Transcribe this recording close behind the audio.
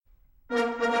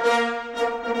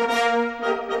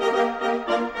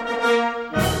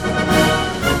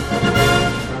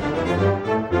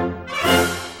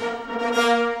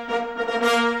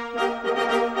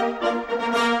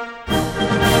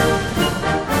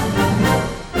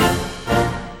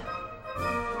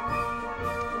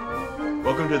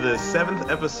the 7th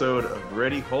episode of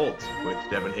Ready Halt with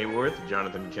Devin Hayworth,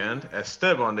 Jonathan Kent,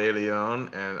 Esteban De Leon,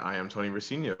 and I am Tony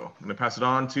Rosino. I'm going to pass it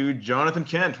on to Jonathan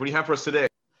Kent. What do you have for us today?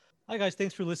 Hi guys,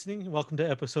 thanks for listening. Welcome to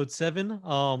episode 7.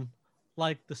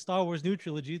 Like the Star Wars new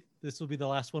trilogy, this will be the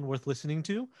last one worth listening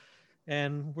to.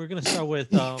 And we're going to start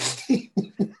with Am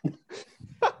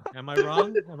I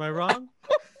wrong? Am I wrong?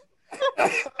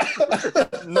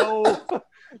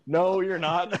 No, you're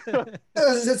not.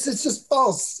 It's just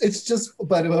false. It's just.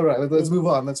 But all right, let's move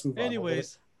on.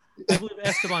 Anyways, I believe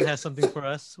Esteban has something for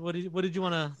us. What did you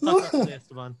want to talk about today,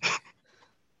 Esteban?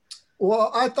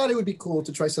 Well, I thought it would be cool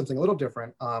to try something a little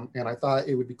different, and I thought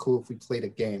it would be cool if we played a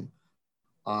game,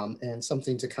 and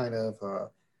something to kind of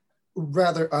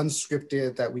rather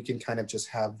unscripted that we can kind of just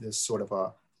have this sort of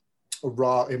a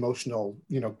raw emotional,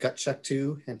 gut check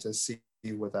to, and to see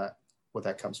where that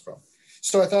comes from.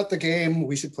 So I thought the game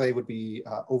we should play would be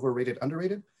overrated,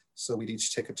 underrated. So we'd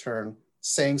each take a turn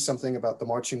saying something about the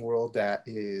marching world that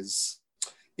is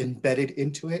embedded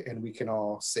into it, and we can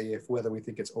all say whether we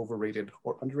think it's overrated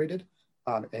or underrated,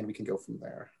 and we can go from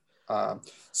there.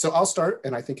 So I'll start,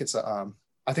 and I think it's a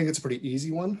pretty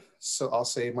easy one. So I'll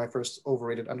say my first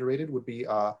overrated, underrated would be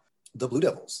the Blue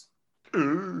Devils.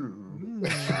 Man,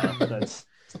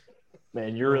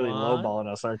 you're really lowballing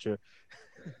us, aren't you?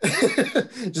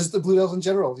 Just the Blue Devils in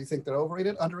general. Do you think they're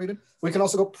overrated, underrated? We can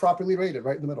also go properly rated,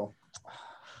 right in the middle.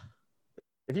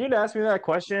 If you'd asked me that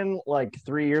question like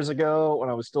 3 years ago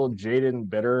when I was still jaded and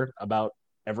bitter about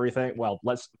everything, well,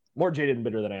 more jaded and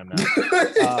bitter than I am now.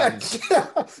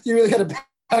 You really had to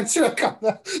backtrack on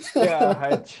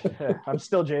that. Yeah, I'm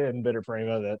still jaded and bitter for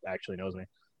anybody that actually knows me.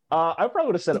 I probably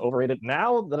would have said overrated.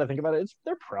 Now that I think about it,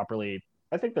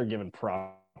 I think they're given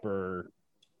proper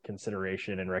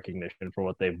consideration and recognition for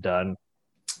what they've done.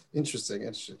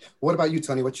 Interesting. What about you,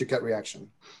 Tony? What's your gut reaction?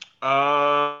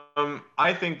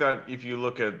 I think that if you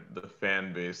look at the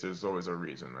fan base, there's always a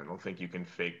reason. I don't think you can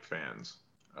fake fans.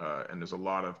 And there's a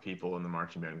lot of people in the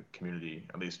marching band community,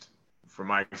 at least from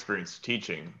my experience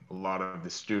teaching, a lot of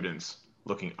the students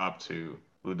looking up to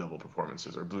Blue Devil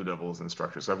performances or Blue Devils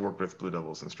instructors. I've worked with Blue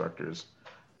Devils instructors.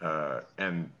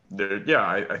 And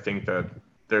I think that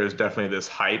there's definitely this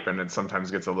hype, and it sometimes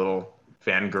gets a little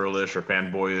fangirlish or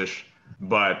fanboyish,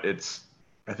 but it's,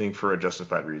 I think, for a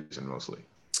justified reason mostly.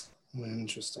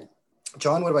 Interesting.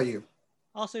 John, what about you?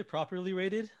 I'll say properly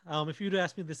rated. If you'd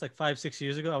asked me this like 5-6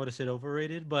 years ago, I would have said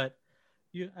overrated, but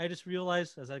I just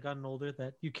realized as I've gotten older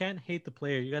that you can't hate the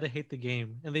player, you got to hate the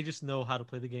game, and they just know how to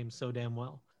play the game so damn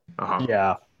well. Uh-huh.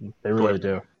 Yeah, they really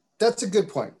do. That's a good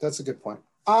point.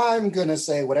 I'm going to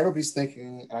say what everybody's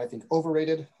thinking, and I think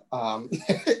overrated.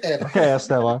 Okay,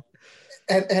 Estella.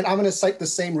 And I'm going to cite the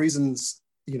same reasons,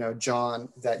 John,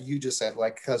 that you just said,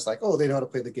 because they know how to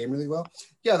play the game really well.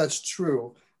 Yeah, that's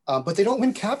true. But they don't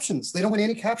win captions. They don't win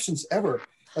any captions ever.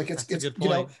 It's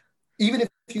even if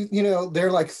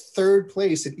they're like third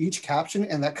place in each caption,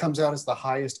 and that comes out as the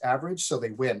highest average, so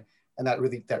they win. And that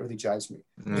really jives me.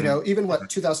 Mm. Even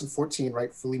 2014,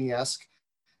 right? Fellini-esque.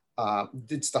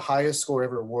 It's the highest score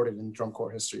ever awarded in drum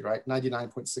corps history, right?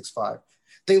 99.65.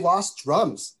 They lost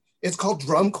drums. It's called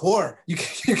drum corps. You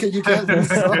can't lose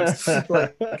drums. Oh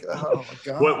my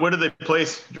god. What did they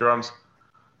place drums?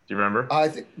 Do you remember? I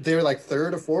think they were like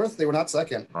third or fourth. They were not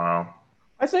second. Wow.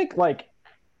 I think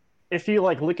if you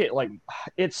look at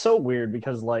it's so weird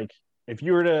because if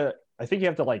you were to, I think you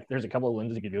have to there's a couple of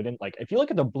lenses you can do it in. If you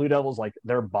look at the Blue Devils,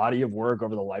 their body of work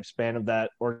over the lifespan of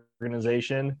that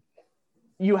organization,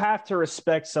 you have to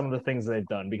respect some of the things they've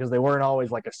done because they weren't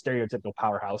always a stereotypical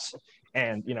powerhouse.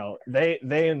 And, they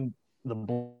in the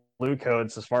Blue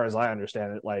Coats, as far as I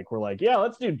understand it, were yeah,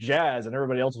 let's do jazz. And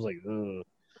everybody else was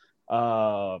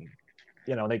ugh.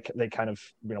 They kind of,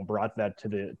 brought that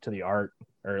to the art,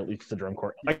 or at least the drum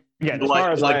corps. Again, as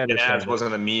far as I understand, jazz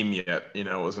wasn't a meme yet, it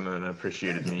wasn't an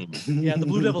appreciated meme. Yeah, the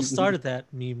Blue Devils started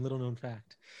that meme, little known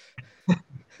fact.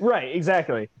 Right,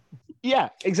 exactly. Yeah,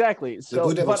 exactly.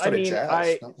 So, but I mean,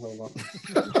 jazz,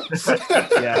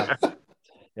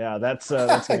 yeah, that's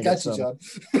gonna get some.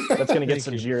 That's gonna get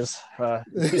some jeers.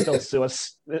 Please don't sue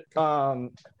us. Like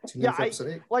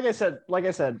I said,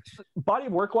 body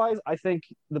of work wise, I think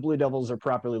the Blue Devils are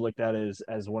properly looked at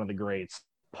as one of the greats.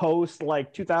 Post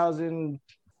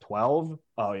 2012,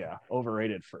 oh yeah,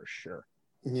 overrated for sure.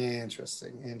 Yeah,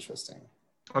 interesting.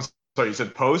 So you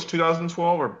said post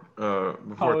 2012 or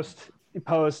before?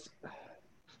 Post.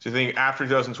 So you think after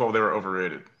 2012 they were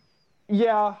overrated?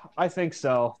 Yeah, I think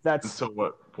so. That's until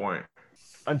what point?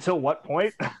 Until what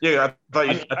point? Yeah,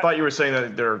 I thought you were saying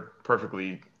that they're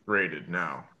perfectly rated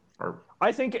now. Or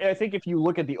I think if you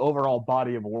look at the overall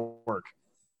body of work.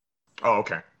 Oh,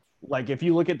 okay. Like if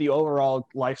you look at the overall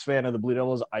lifespan of the Blue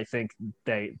Devils, I think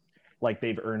they've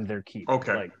earned their keep.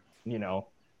 Okay. Like, you know,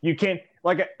 you can't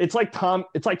like it's like Tom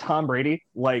Brady.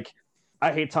 Like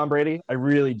I hate Tom Brady, I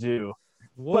really do.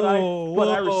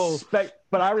 Whoa.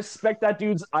 I respect that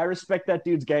dude's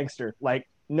gangster. Like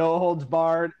no holds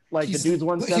barred. Like the dude's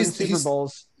won 7 Super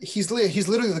Bowls. He's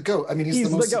literally the GOAT. I mean, he's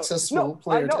the most successful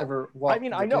player to ever walk the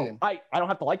game. I don't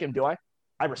have to like him, do I?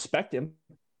 I respect him.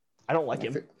 I don't like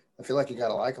him. I feel like you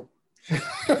gotta like him.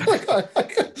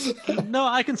 No,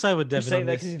 I can side with Devin. You're saying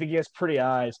that because you think he has pretty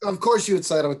eyes. Of course, you would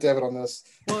side with Devin on this.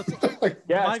 Well,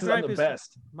 yeah, because I'm the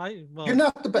best. You're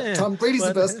not the best. Yeah, Tom Brady's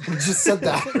the best. You just said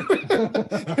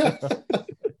that.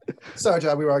 Sorry,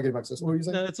 John. We were arguing about this. What were you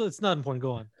saying? No, it's not important.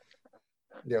 Go on.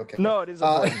 Yeah. Okay. No, it is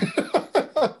important.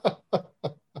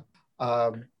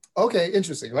 Okay,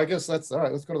 interesting. Well, I guess that's all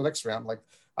right. Let's go to the next round. Like,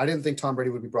 I didn't think Tom Brady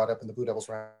would be brought up in the Blue Devils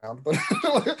round, but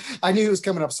I knew he was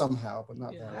coming up somehow, but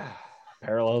not that.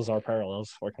 Parallels are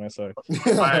parallels. What can I say?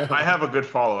 I have a good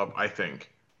follow-up, I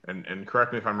think, and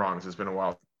correct me if I'm wrong, because it's been a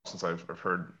while since I've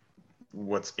heard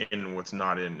what's in, what's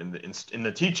not in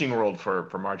the teaching world for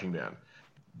marching band.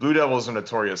 Blue Devils are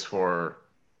notorious for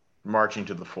marching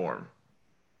to the form,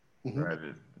 right?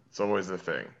 It's always the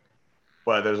thing.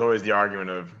 But there's always the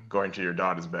argument of going to your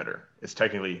dot is better. It's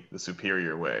technically the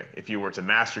superior way. If you were to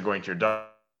master going to your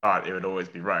dot, it would always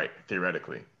be right,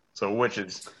 theoretically. So which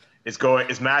is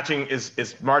marching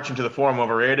to the form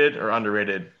overrated or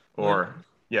underrated or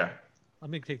yeah?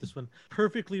 Let me take this one.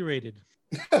 Perfectly rated.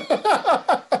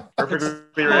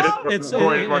 Perfectly rated. It's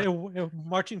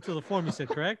marching to the form, you said,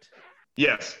 correct?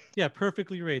 Yes. Yeah,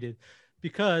 perfectly rated.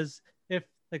 Because if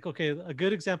a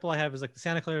good example I have is like the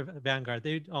Santa Clara Vanguard.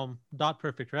 They dot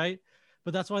perfect, right?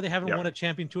 But that's why they haven't won a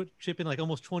championship in like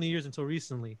almost 20 years until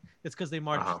recently. It's because they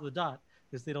march to the dot,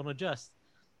 because they don't adjust.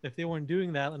 If they weren't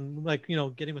doing that and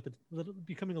getting with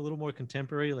becoming a little more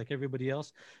contemporary like everybody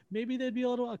else, maybe they'd be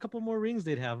a couple more rings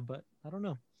they'd have, but I don't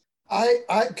know.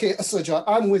 Okay, so John,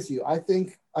 I'm with you. I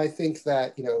think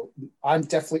that I'm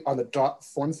definitely on the dot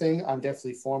form thing. I'm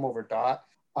definitely form over dot.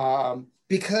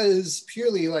 Because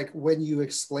purely like when you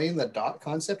explain the dot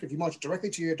concept, if you march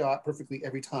directly to your dot perfectly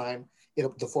every time,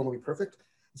 the form will be perfect.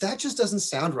 That just doesn't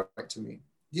sound right to me.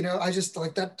 I just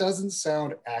like that doesn't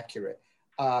sound accurate.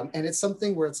 And it's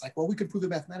something where it's like, well, we could prove it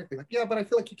mathematically. Like, yeah, but I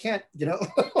feel like you can't.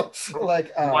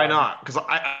 Like why not? Because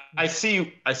I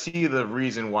see the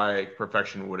reason why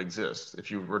perfection would exist.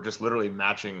 If you were just literally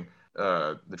matching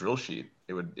the drill sheet,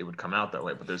 it would come out that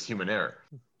way. But there's human error.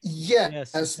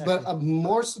 Yes, exactly.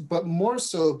 but more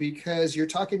so because you're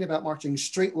talking about marching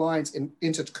straight lines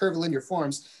into curvilinear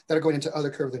forms that are going into other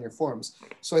curvilinear forms.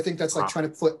 So I think that's like trying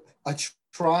to put a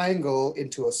triangle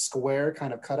into a square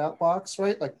kind of cutout box,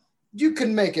 right? Like you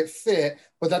can make it fit,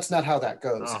 but that's not how that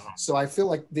goes. So I feel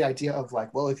like the idea of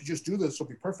like, well, if you just do this, it'll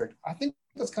be perfect. I think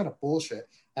that's kind of bullshit.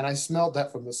 And I smelled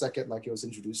that from the second like it was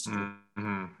introduced to me.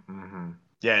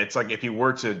 Yeah, it's like if you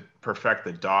were to perfect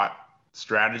the dot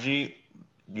strategy,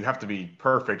 you have to be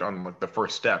perfect on like the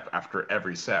first step after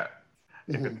every set.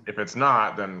 If it's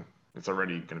not, then it's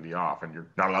already going to be off, and you're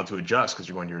not allowed to adjust because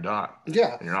you're going to your dot.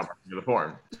 Yeah, and you're not marching to the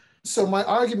form. So my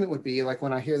argument would be like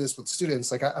when I hear this with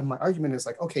students, like my argument is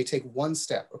like, okay, take one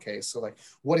step. Okay, so like,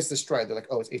 what is the stride? They're like,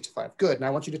 oh, it's 8 to 5. Good. Now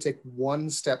I want you to take one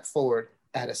step forward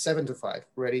at a 7 to 5.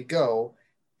 Ready, go.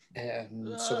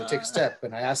 And so they take a step,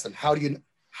 and I ask them, how do you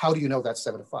know that's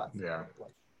 7 to 5? Yeah.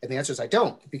 And the answer is I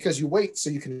don't, because you wait so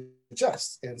you can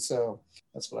adjust. And so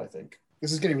that's what I think.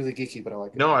 This is getting really geeky, but I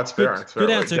like it. No, that's fair. Good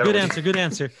answer. Good answer. Good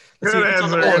answer. It's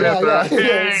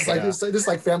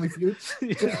like Family Feud.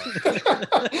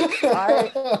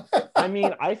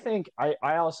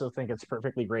 I also think it's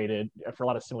perfectly graded for a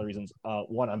lot of similar reasons.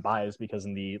 One, I'm biased because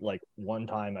in the like one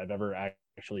time I've ever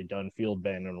actually done field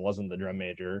band and wasn't the drum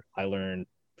major, I learned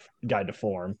guide to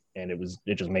form, and it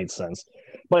just made sense.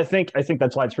 But I think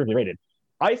that's why it's perfectly rated.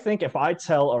 I think if I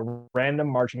tell a random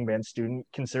marching band student,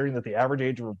 considering that the average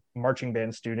age of a marching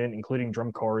band student, including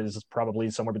drum corps, is probably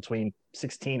somewhere between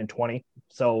 16 and 20.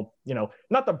 So,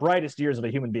 not the brightest years of a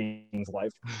human being's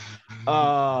life.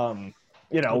 We're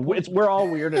all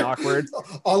weird and awkward.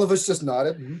 All of us just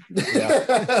nodded.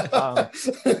 Yeah.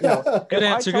 Good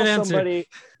answer.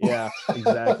 Yeah,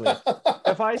 exactly.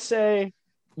 If I say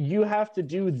you have to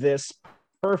do this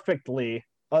perfectly,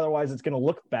 otherwise it's going to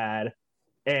look bad,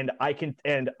 and I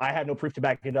have no proof to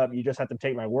back it up, you just have to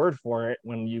take my word for it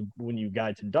when you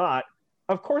guide to dot,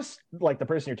 of course, like the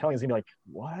person you're telling is gonna be like,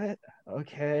 what?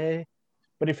 Okay.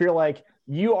 But if you're like,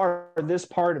 you are this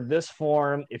part of this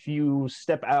form, if you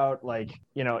step out, like,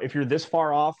 if you're this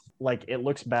far off, like it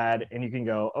looks bad, and you can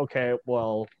go, okay,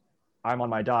 well, I'm on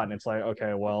my dot, and it's like,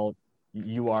 okay, well,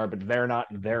 you are, but they're not,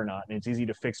 and they're not. And it's easy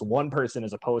to fix one person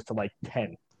as opposed to like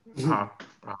 10.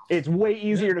 It's way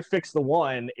easier to fix the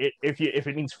one if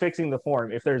it means fixing the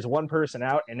form. If there's one person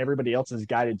out and everybody else is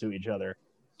guided to each other,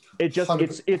 it's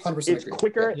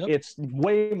quicker. Yep. It's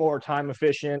way more time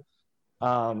efficient,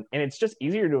 and it's just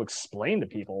easier to explain to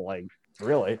people. Like,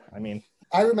 really, I mean,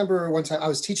 I remember one time I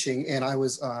was teaching and I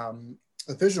was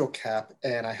a visual cap,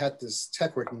 and I had this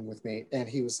tech working with me, and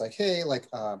he was like, "Hey, like,"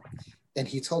 and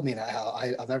he told me, and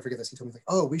I'll never forget this. He told me like,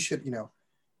 "Oh, we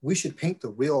should paint the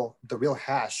real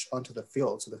hash onto the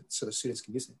field so the students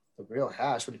can use it." The real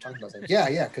hash? What are you talking about? Like,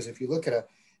 yeah, because if you look at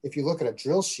a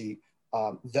drill sheet,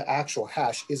 the actual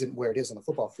hash isn't where it is on the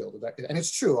football field, and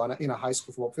it's true on a high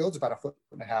school football field. It's about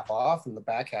 1.5 feet off, and the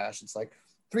back hash it's like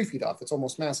 3 feet off. It's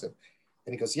almost massive.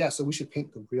 And he goes, "Yeah, so we should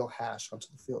paint the real hash onto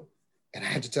the field." And I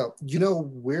had to tell,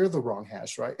 we're the wrong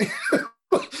hash, right?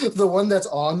 The one that's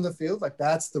on the field, like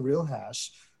that's the real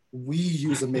hash. We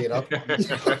use a made up one.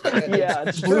 Yeah,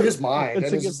 it's blew true. his mind.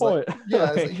 It's and a good point. Like,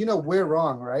 yeah, it's like, we're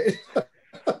wrong, right?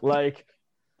 Like,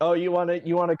 oh, you want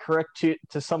to correct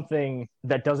to something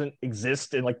that doesn't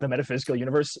exist in like the metaphysical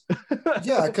universe?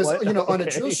 Yeah, because on a Okay.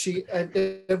 drill sheet,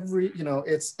 every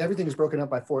everything is broken up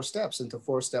by 4 steps into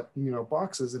 4-step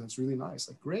boxes, and it's really nice.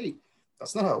 Like, great.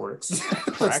 That's not how it works.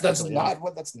 that's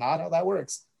not how that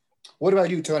works. What about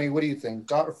you, Tony? What do you think?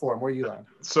 Dot or form? Where are you at?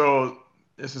 So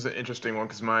this is an interesting one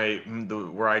because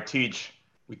where I teach,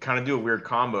 we kind of do a weird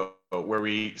combo where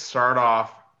we start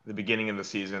off the beginning of the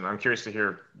season. I'm curious to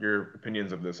hear your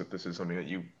opinions of this, if this is something that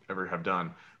you ever have done.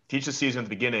 Teach the season at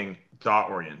the beginning dot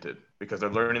oriented because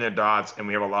they're learning their dots, and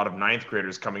we have a lot of 9th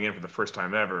graders coming in for the first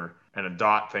time ever, and a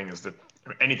dot thing is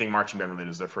anything marching band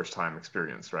related is their first time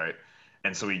experience, right?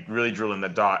 And so we really drill in the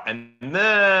dot. And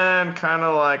then kind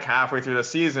of like halfway through the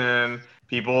season,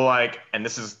 people and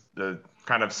this is the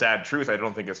kind of sad truth. I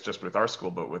don't think it's just with our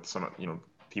school, but with some,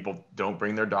 people don't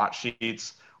bring their dot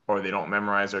sheets, or they don't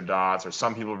memorize their dots, or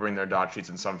some people bring their dot sheets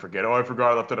and some forget. Oh, I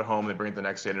forgot I left it at home. They bring it the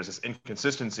next day. And there's this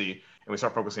inconsistency, and we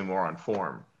start focusing more on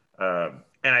form.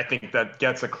 And I think that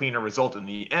gets a cleaner result in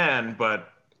the end, but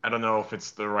I don't know if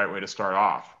it's the right way to start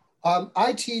off.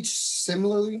 I teach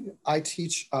similarly.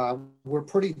 We're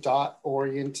pretty dot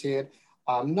oriented,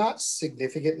 not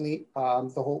significantly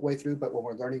the whole way through, but when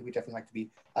we're learning, we definitely like to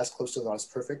be as close to the dot as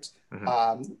perfect.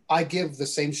 Mm-hmm. I give the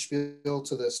same spiel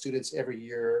to the students every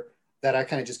year that I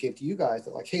kind of just gave to you guys,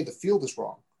 that like, hey, the field is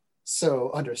wrong.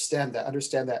 So understand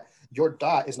that your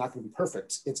dot is not going to be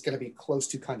perfect. It's going to be close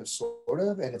to kind of sort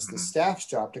of, and it's the staff's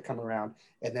job to come around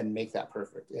and then make that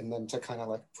perfect, and then to kind of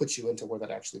like put you into where that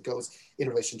actually goes in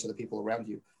relation to the people around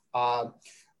you.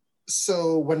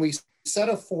 So when we set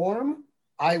a form,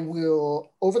 I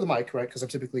will, over the mic, right, because I'm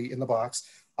typically in the box,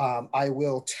 I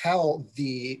will tell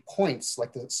the points,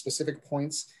 like the specific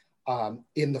points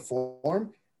in the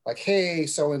form, like, hey,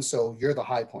 so-and-so, you're the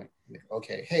high point.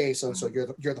 Okay, hey, so-and-so,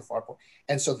 you're the far point.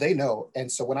 And so they know.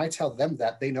 And so when I tell them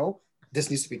that, they know this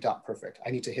needs to be dot perfect.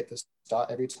 I need to hit this dot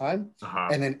every time.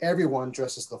 And then everyone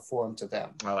dresses the form to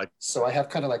them. So I have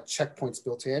kind of like checkpoints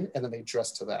built in, and then they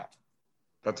dress to that.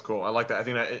 That's cool. I like that. I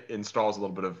think that it installs a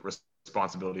little bit of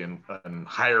responsibility and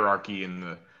hierarchy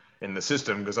in the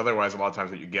system, because otherwise a lot of times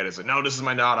what you get is like, no, this is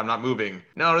my dot, I'm not moving.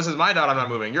 No, this is my dot, I'm not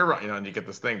moving. You're right. And you get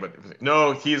this thing, but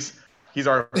no, he's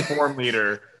our form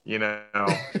leader, yeah.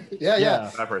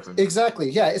 That person.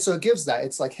 Exactly. Yeah. So it gives that.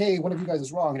 It's like, hey, one of you guys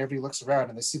is wrong, and everybody looks around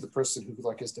and they see the person who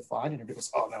like is defined, and everybody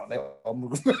goes, oh no, they all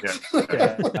move.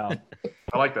 Yeah.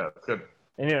 I like that. Good.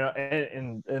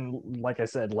 And and like I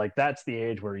said, like that's the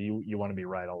age where you want to be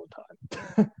right all the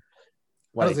time.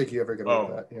 I don't think you ever get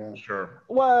over that. Yeah. Sure.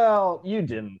 Well, you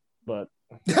didn't, but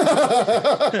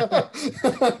I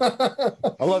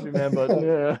love you, man, but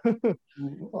yeah.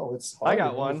 Oh, it's I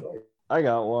got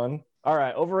one. All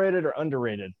right, overrated or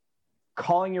underrated?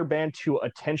 Calling your band to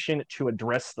attention to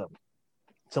address them,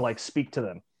 to like speak to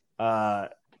them. I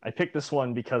picked this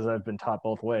one because I've been taught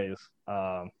both ways.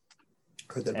 Heard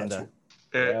that about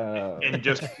you. And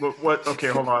just what? Okay,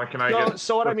 hold on. Can I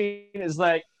So what I mean is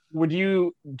like, when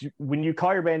you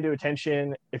call your band to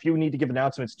attention, if you need to give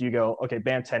announcements, do you go, okay,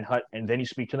 band 10 hut, and then you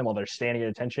speak to them while they're standing at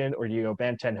attention, or do you go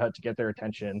band 10 hut to get their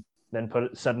attention, then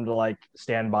set them to like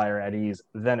stand by or at ease,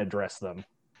 then address them?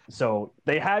 So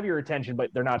they have your attention, but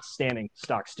they're not standing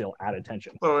stock still at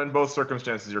attention. So in both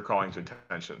circumstances, you're calling to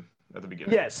attention at the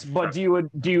beginning. Yes, but do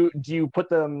you put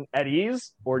them at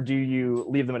ease, or do you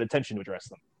leave them at attention to address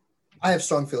them? I have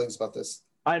strong feelings about this.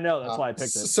 I know, that's why I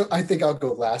picked it. So I think I'll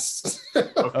go last.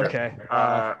 Okay.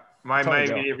 My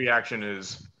immediate reaction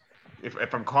is,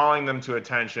 if I'm calling them to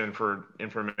attention for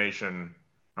information,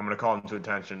 I'm going to call them to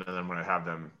attention, and then I'm going to have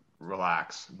them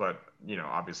relax, but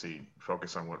obviously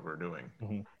focus on what we're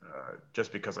doing.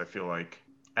 Just because I feel like,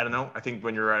 I don't know, I think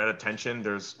when you're at attention,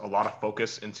 there's a lot of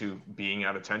focus into being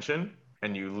at attention,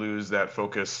 and you lose that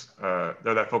focus.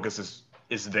 That focus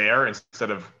is there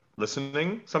instead of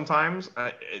listening. Sometimes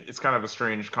it's kind of a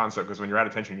strange concept, because when you're at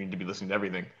attention, you need to be listening to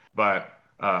everything. But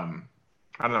I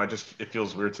don't know. It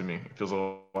feels weird to me. It feels a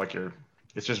little like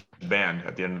it's just banned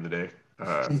at the end of the day.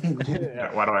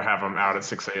 Why do I have them out at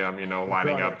 6 a.m.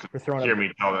 Lining up to hear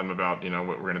me tell them about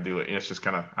what we're gonna do? It's just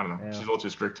kind of, I don't know. It's just a little too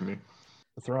strict to me.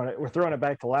 We're throwing it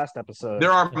back to last episode.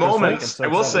 There are moments. I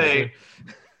will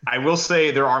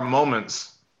say there are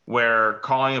moments where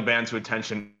calling a band to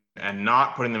attention and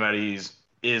not putting them at ease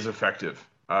is effective.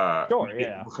 Sure,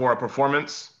 yeah. Before a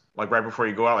performance, like right before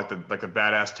you go out, like the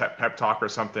badass pep talk or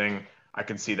something, I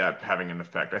can see that having an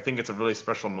effect. I think it's a really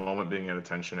special moment being at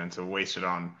attention, and to waste it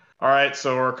on, all right,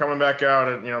 so we're coming back out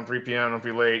at 3 p.m. Don't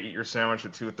be late. Eat your sandwich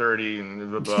at 2:30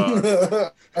 and blah blah.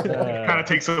 It kind of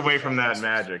takes away from that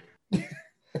magic.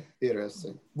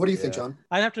 Interesting. What do you think, John?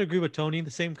 I'd have to agree with Tony. The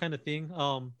same kind of thing.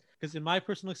 Because in my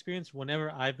personal experience,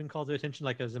 whenever I've been called to attention,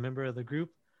 like as a member of the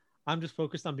group, I'm just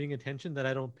focused on being attention, that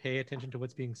I don't pay attention to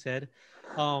what's being said.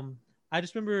 I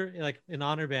just remember, like in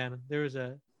honor band, there was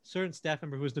a certain staff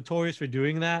member who was notorious for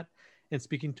doing that and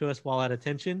speaking to us while at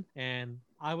attention, and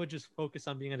I would just focus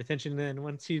on being at attention. And then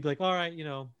once he'd be like, all right,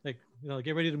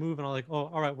 get ready to move, and I'm like, oh,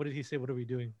 all right, what did he say? What are we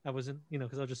doing? I wasn't,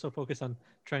 because I was just so focused on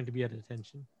trying to be at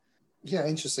attention. Yeah,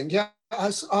 interesting. Yeah,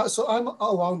 so I'm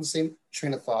along the same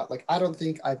train of thought. Like, I don't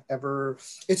think I've ever.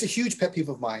 It's a huge pet peeve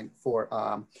of mine for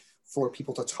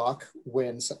people to talk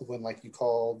when like you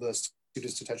call the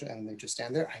students to attention and they just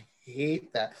stand there. I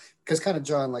hate that, because kind of,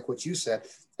 John, like what you said,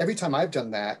 every time I've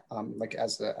done that, like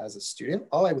as a student,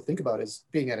 all I would think about is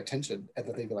being at attention, and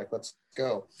then they'd be like, let's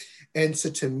go. And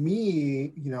so to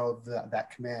me,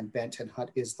 that command, band 10 hunt,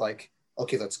 is like,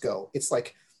 okay, let's go. It's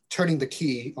like turning the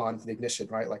key on the ignition,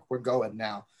 right? Like, we're going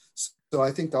now. So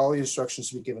I think all the instructions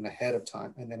should be given ahead of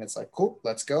time. And then it's like, cool,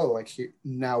 let's go. Like, here,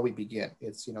 now we begin.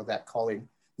 It's, that calling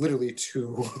literally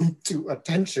to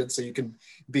attention, so you can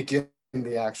begin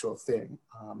the actual thing.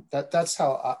 That's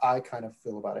how I kind of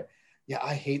feel about it. Yeah,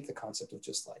 I hate the concept of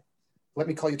just like, let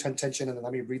me call you to attention, and then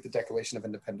let me read the Declaration of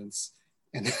Independence.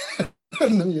 And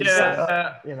then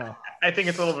I think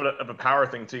it's a little bit of a power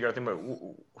thing too. You got to think about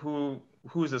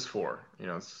who is this for?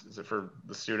 Is it for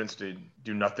the students to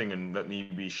do nothing and let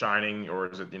me be shining, or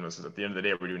is it is at the end of the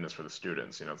day we're doing this for the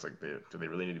students? It's like, do they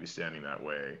really need to be standing that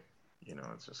way?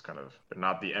 It's just kind of, they're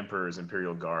not the Emperor's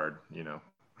Imperial Guard. Yeah.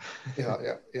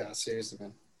 Seriously,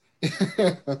 man.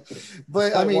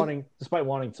 But despite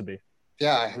wanting to be.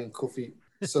 Yeah, I mean, cool feat.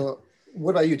 So,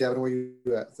 what about you, Devin? Where are you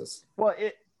at this? Well,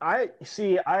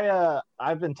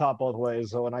 I've been taught both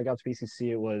ways. So when I got to PCC,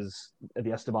 it was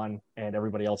the Esteban and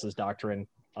everybody else's doctrine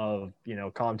of,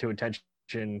 call them to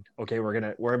attention. Okay,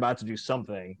 we're about to do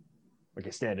something. Okay,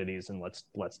 stand at ease and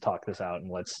let's talk this out and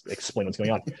let's explain what's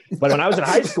going on. But when I was in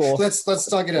high school, let's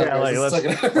talk it out. Yeah, let's talk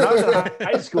it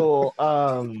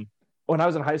out. When I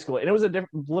was in high school, and it was a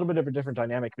little bit of a different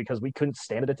dynamic, because we couldn't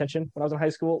stand at attention when I was in high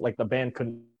school. Like, the band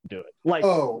couldn't do it.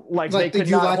 They could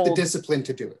you not lack hold the discipline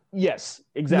to do it. Yes,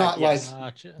 exactly. Not yes.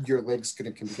 like your legs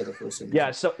couldn't come together for a second.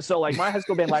 Yeah, so like my high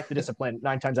school band lacked the discipline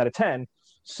 9 times out of 10.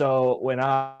 So when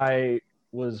I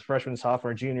was freshman,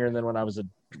 sophomore, junior, and then when I was the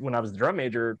drum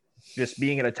major, just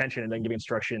being at attention and then giving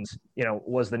instructions,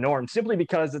 was the norm, simply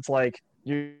because it's like,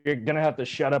 you're gonna have to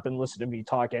shut up and listen to me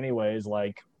talk anyways.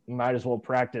 Like, might as well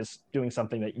practice doing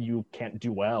something that you can't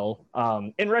do well.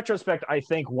 In retrospect, I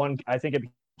think it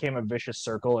became a vicious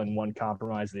circle, and one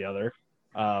compromised the other.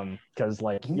 Because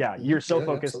you're so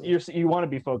focused, you want to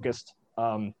be focused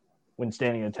when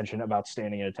standing at attention,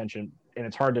 and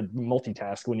it's hard to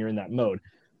multitask when you're in that mode.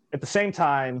 At the same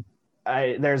time,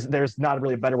 there's not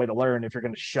really a better way to learn if you're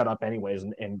going to shut up anyways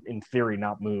and in theory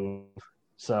not move.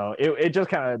 So it just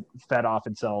kind of fed off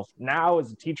itself. Now,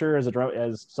 as a teacher,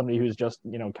 as somebody who's just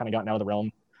kind of gotten out of the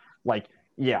realm, like,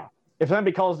 yeah, if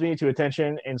somebody calls me to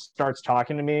attention and starts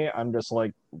talking to me, I'm just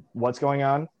like, what's going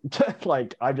on?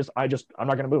 Like, I'm not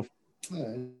going to move.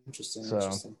 Yeah, interesting.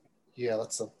 Yeah,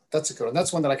 that's a good one.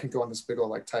 That's one that I can go on this big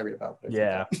old tirade about.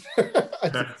 Yeah.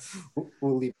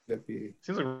 We'll leave it be.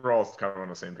 Seems like we're all kind of on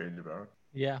the same page about it.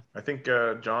 Yeah. I think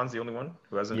John's the only one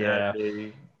who hasn't had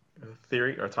a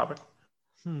theory or topic.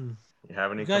 You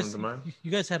have any come to mind?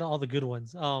 You guys had all the good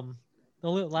ones. The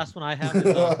only last one I have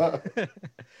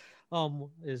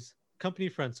is company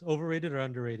friends, overrated or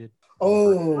underrated?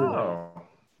 Oh.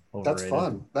 That's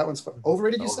fun. That one's fun.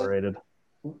 Overrated, you said? Overrated.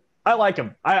 I like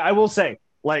them. I will say,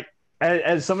 like,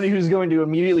 as somebody who's going to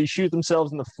immediately shoot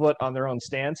themselves in the foot on their own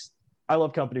stance, I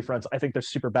love Company Friends. I think they're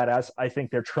super badass. I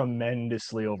think they're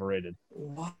tremendously overrated.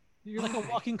 What? You're like a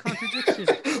walking contradiction.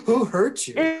 Who hurt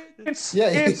you?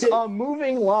 It's a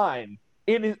moving line.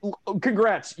 It is.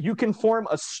 Congrats, you can form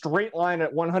a straight line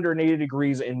at 180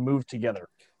 degrees and move together.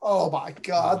 Oh my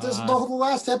God! This the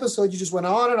last episode, you just went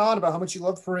on and on about how much you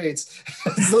love parades.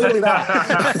 It's literally that.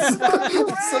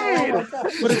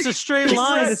 But it's a straight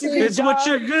line. It's what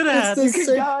you're good at.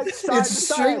 It's a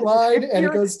straight line, and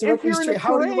it goes directly straight.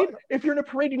 If you're in a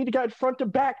parade, you need to guide front to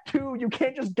back too. You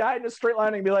can't just guide in a straight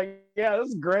line and be like, "Yeah, this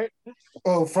is great."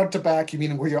 Oh, front to back? You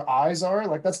mean where your eyes are?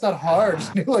 Like that's not hard.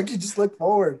 Like you just look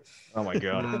forward. Oh my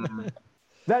God.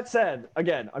 That said,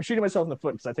 again, I'm shooting myself in the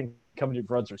foot because I think Company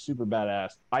Friends are super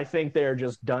badass. I think they're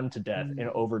just done to death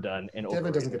and overdone and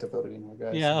Devin doesn't get to vote anymore,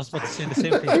 guys. Yeah, I was about to say the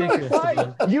same thing.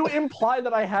 Thank you imply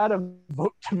that I had a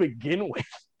vote to begin with.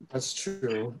 That's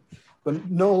true. But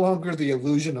no longer the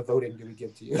illusion of voting do we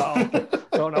give to you.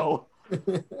 No.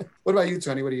 What about you,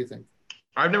 Tony? What do you think?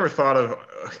 I've never thought of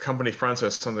Company Friends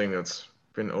as something that's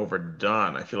been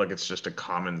overdone. I feel like it's just a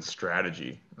common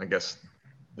strategy. I guess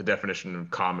the definition of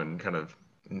common kind of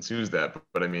ensues that,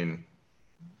 but I mean,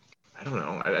 I don't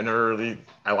know.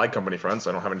 I like Company Friends. So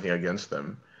I don't have anything against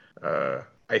them.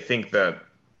 I think that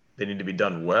they need to be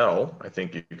done well. I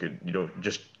think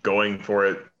just going for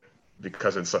it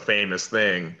because it's a famous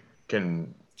thing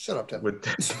can. Shut up, Devin. With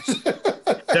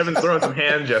Devin's throwing some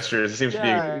hand gestures. It seems to be.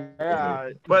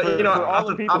 Yeah. But off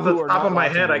the top of my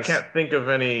head, I can't think of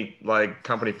any like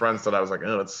Company Friends that I was like,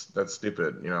 oh, that's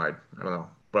stupid. I don't know.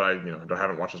 But I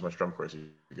haven't watched as much Drum Corps as you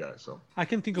guys, so I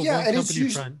can think of one Company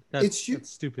Friend that's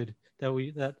stupid that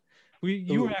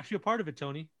you were actually a part of it,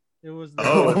 Tony. It was the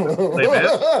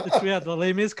the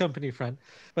Les Mis Company Friend.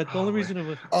 But the only reason it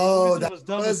was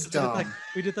dumb is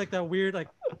we did like that weird like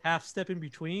half step in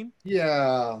between.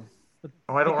 Yeah.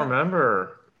 I don't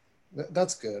remember.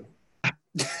 That's good.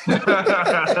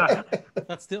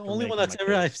 That's the only one I've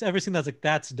ever seen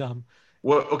that's dumb.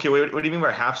 Well, okay, wait, what do you mean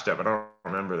by half step? I don't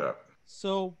remember that.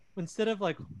 So instead of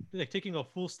like taking a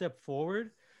full step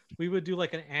forward, we would do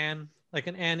like an and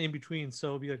in between.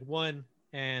 So it'd be like 1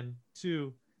 and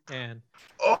 2 and.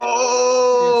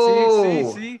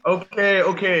 Oh. See?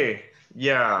 Okay.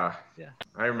 Yeah.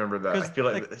 I remember that. I feel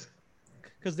like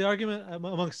because the argument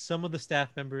amongst some of the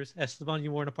staff members, Esteban,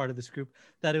 you weren't a part of this group,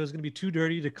 that it was going to be too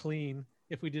dirty to clean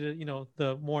if we did it,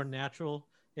 the more natural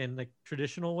and like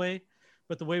traditional way.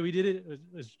 But the way we did it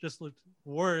was just looked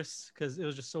worse because it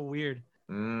was just so weird.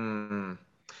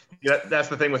 Yeah, that's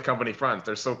the thing with Company Friends.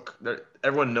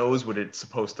 Everyone knows what it's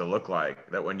supposed to look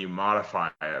like. That when you modify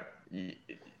it,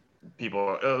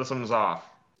 people, something's off.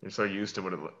 You're so used to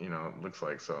what it looks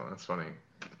like. So that's funny.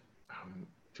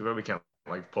 Too bad we can't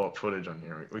like pull up footage on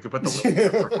here. We could put the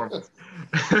performance.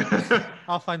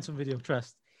 I'll find some video.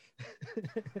 Trust.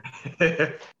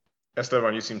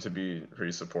 Esteban, you seem to be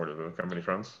pretty supportive of Company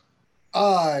Friends.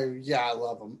 Yeah, I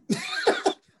love them.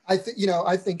 I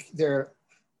think they're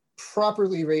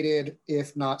properly rated,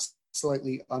 if not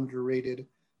slightly underrated,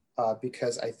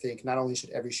 because I think not only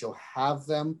should every show have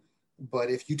them,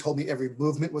 but if you told me every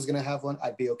movement was going to have one,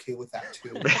 I'd be okay with that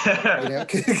too.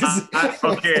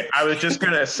 Okay, I was just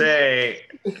going to say,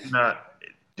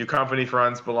 do Company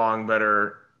Friends belong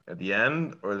better at the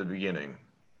end or the beginning?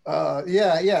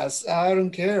 Yes, I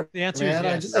don't care. The answer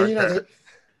is yes.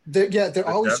 They're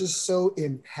always just so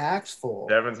impactful.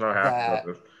 Devin's not happy about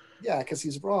this. Yeah, because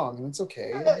he's wrong, and it's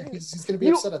okay. He's going to be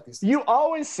upset at these things. You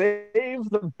always save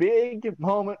the big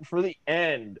moment for the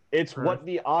end. It's what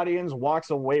the audience walks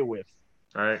away with.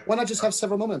 All right. Why not just have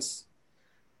several moments?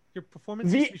 Your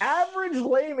performance. The average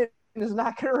layman is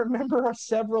not going to remember our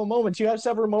several moments. You have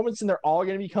several moments, and they're all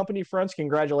going to be Company Friends.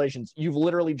 Congratulations. You've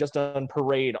literally just done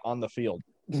parade on the field.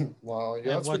 Well,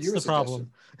 yeah, that's what's what the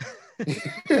problem?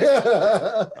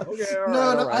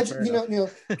 No.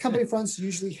 Company Friends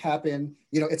usually happen.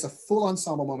 It's a full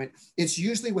ensemble moment. It's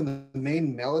usually when the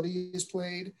main melody is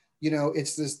played.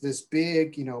 It's this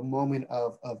big moment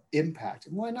of impact.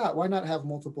 And why not? Why not have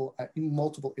multiple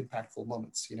impactful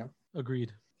moments?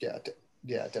 Agreed.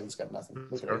 Yeah, Devin's got nothing.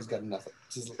 Look at him, he's got nothing.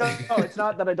 No, it's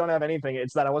not that I don't have anything.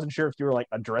 It's that I wasn't sure if you were like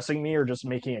addressing me or just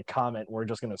making a comment. We're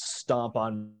just going to stomp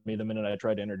on me the minute I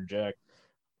tried to interject.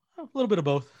 A little bit of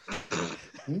both.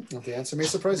 Well, the answer may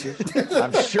surprise you.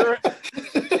 I'm sure.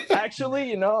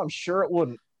 Actually, I'm sure it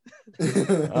wouldn't.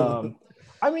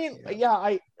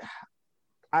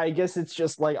 I guess it's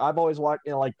just like I've always watched,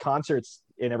 like concerts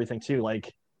and everything too.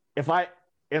 Like in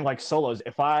solos,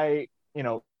 if I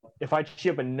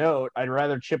chip a note, I'd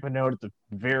rather chip a note at the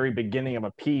very beginning of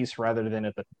a piece rather than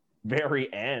at the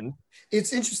very end.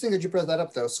 It's interesting that you brought that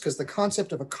up, though, because the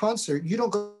concept of a concert, you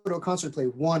don't go to a concert to play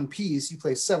one piece, you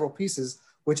play several pieces,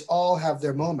 which all have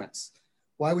their moments.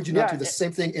 Why would you not do the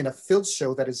same thing in a field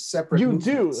show that is separate? You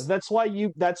movements? do. That's why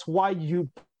you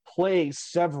play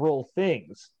several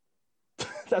things.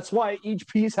 That's why each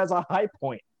piece has a high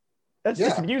point. That's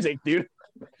just music, dude.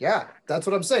 Yeah, that's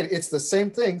what I'm saying. It's the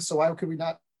same thing. So why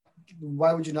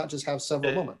would you not just have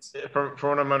several moments? From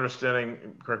what I'm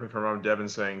understanding, correct me if I'm wrong,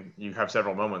 Devin's saying you have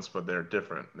several moments, but they're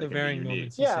different. They're varying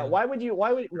moments. Yeah, why would you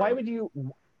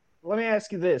let me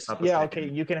ask you this. Yeah, okay,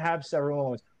 you can have several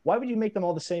moments. Why would you make them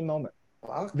all the same moment?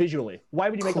 Visually.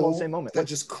 Why would you make them all the same moment? That's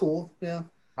just cool. Yeah.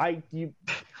 I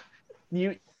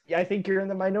think you're in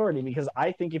the minority because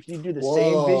I think if you do the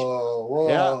same visual. Whoa.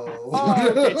 Yeah. Oh,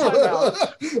 okay, time out.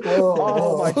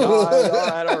 Oh my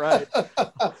god. All right.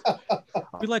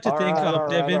 We'd like to thank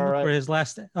Devin for his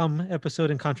last episode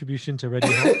and contribution to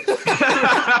Ready Halt.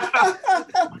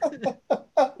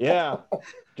 Yeah.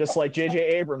 Just like J.J.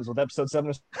 Abrams with episode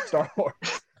 7 of Star Wars.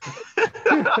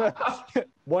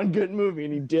 One good movie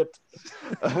and he dipped.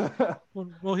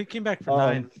 Well, he came back for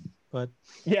 9, but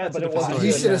but it wasn't.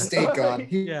 He should have stayed gone.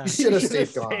 He should have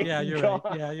stayed gone. Yeah, you're right.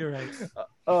 Yeah, you're right.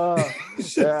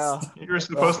 You were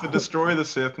supposed to destroy the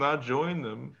Sith, not join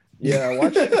them. Yeah,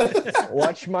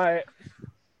 watch my.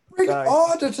 Bring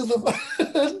order to the.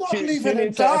 Not leaving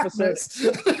in darkness.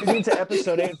 Tune into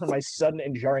episode 8 for my sudden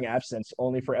and jarring absence,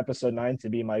 only for episode 9 to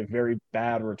be my very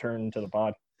bad return to the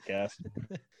podcast.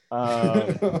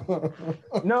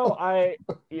 No, I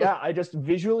just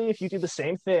visually, if you do the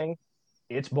same thing,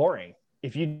 it's boring.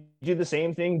 If you do the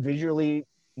same thing visually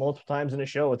multiple times in a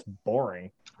show, it's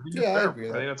boring. Yeah, I agree.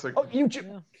 I think that's like.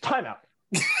 Time out.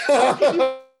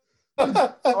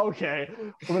 Okay,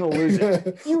 I'm gonna lose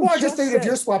it. I just think if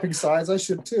you're swapping sides, I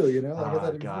should too. You know.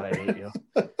 Oh, God, I hate you.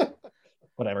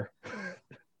 Whatever.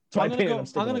 I'm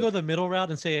gonna go the middle route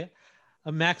and say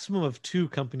a maximum of 2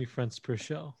 company fronts per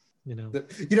show. You know,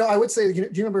 I would say. Do you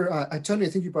remember? Tony, I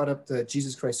think you brought up the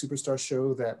Jesus Christ Superstar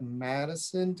show that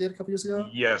Madison did a couple years ago.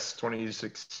 Yes,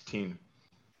 2016.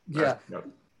 Yeah,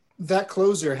 that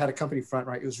closer had a company front,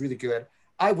 right? It was really good.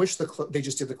 I wish they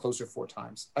just did the closer 4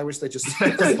 times. I wish they just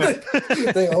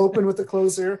they open with the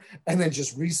closer and then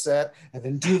just reset and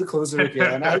then do the closer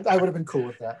again. I would have been cool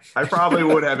with that. I probably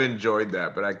would have enjoyed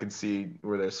that, but I could see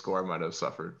where their score might have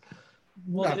suffered.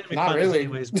 Well, not really.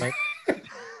 Anyways, but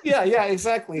yeah,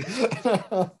 exactly.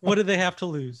 What did they have to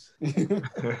lose?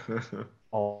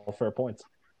 All fair points.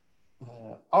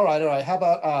 All right. How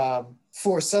about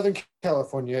for Southern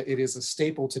California, it is a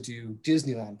staple to do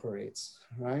Disneyland parades,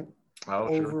 right?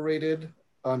 Oh, overrated,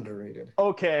 underrated.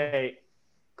 Okay,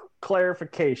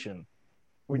 clarification.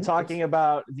 Are we talking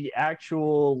about the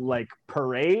actual like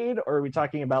parade, or are we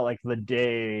talking about like the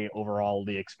day overall,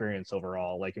 the experience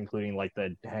overall, like including like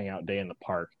the hangout day in the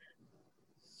park?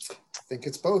 I think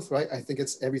it's both, right? I think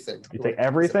it's everything. You think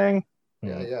everything?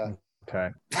 Yeah.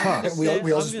 Okay. Huh.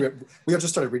 we all just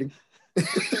started reading.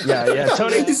 Yeah.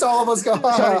 Tony, all of us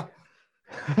go.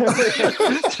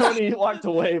 Tony walked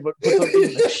away, but put something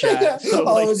in the chat. So,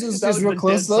 it was just real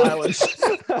close though. Silence.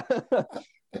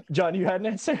 John, you had an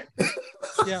answer?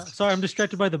 Yeah, sorry, I'm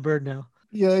distracted by the bird now.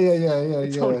 Yeah.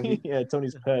 Tony,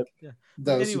 Tony's pet. Yeah.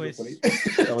 That was Anyways, super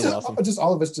funny. That was awesome. Just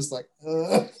all of us, just like.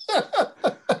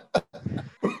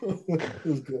 It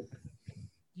was good.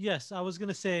 Yes, I was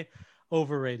gonna say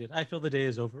overrated. I feel the day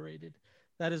is overrated.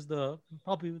 That is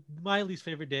probably my least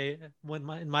favorite day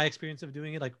in my experience of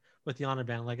doing it, like with the honor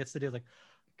band. Like it's the day like,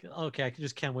 okay, I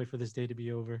just can't wait for this day to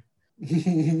be over.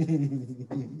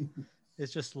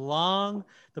 It's just long.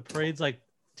 The parade's like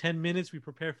 10 minutes. We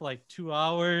prepare for like 2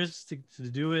 hours to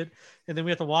do it, and then we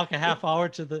have to walk a half hour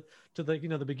to the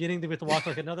the beginning. Then we have to walk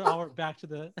like another hour back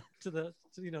to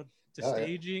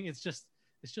staging. It's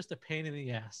just a pain in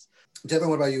the ass. Devin,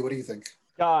 what about you? What do you think?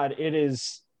 God, it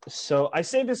is. So I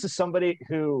say this as somebody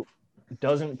who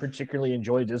doesn't particularly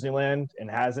enjoy Disneyland and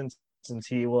hasn't since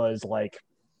he was like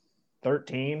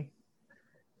 13.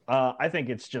 I think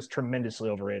it's just tremendously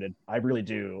overrated. I really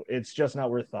do. It's just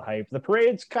not worth the hype. The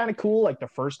parade's kind of cool like the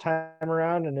first time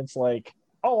around, and it's like,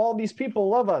 oh, all these people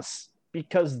love us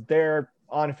because they're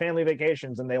on family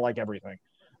vacations and they like everything.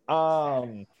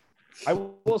 I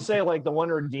will say like the one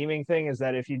redeeming thing is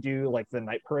that if you do like the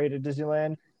night parade at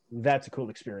Disneyland, that's a cool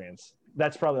experience.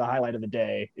 That's probably the highlight of the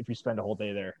day if you spend a whole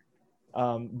day there.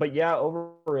 But yeah,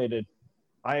 overrated.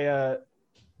 Every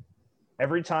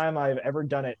time I've ever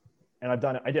done it, and I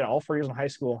did it all 4 years in high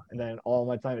school and then all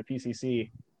my time at PCC.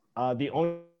 The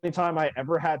only time I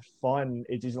ever had fun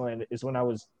at Disneyland is when I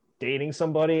was dating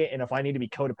somebody, and if I need to be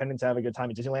codependent to have a good time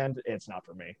at Disneyland, it's not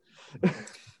for me.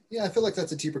 Yeah, I feel like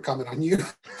that's a deeper comment on you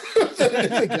than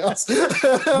anything else.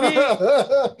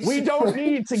 we don't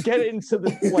need to get into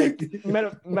the like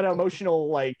meta emotional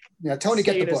like Tony,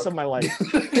 get the book of my life.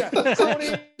 Yeah,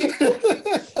 Tony,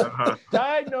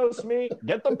 diagnose me.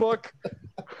 Get the book.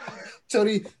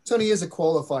 Tony is a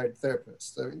qualified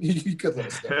therapist, so you could let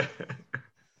us know.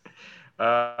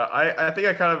 I think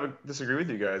I kind of disagree with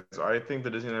you guys. I think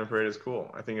the Disneyland Parade is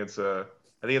cool. I think it's a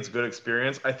good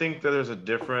experience. I think that there's a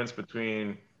difference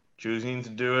between choosing to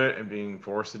do it and being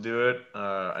forced to do it.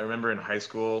 I remember in high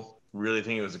school really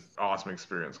thinking it was an awesome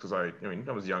experience because I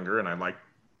was younger and I liked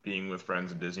being with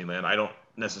friends at Disneyland. I don't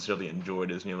necessarily enjoy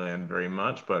Disneyland very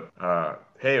much, but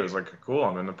hey, it was like cool.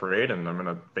 I'm in the parade and I'm in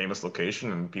a famous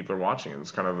location and people are watching. It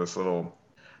was kind of this little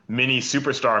mini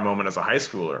superstar moment as a high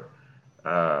schooler.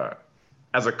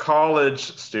 As a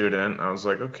college student, I was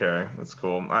like, okay, that's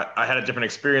cool. I had a different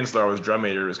experience though. I was drum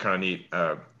major. It was kind of neat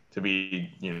to be,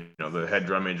 the head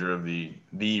drum major of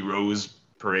the Rose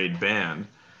Parade band.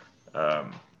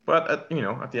 But at the end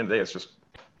of the day, it's just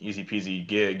easy peasy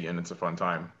gig and it's a fun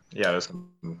time. Yeah, there's some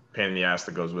pain in the ass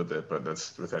that goes with it, but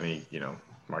that's with any,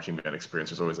 marching band experience.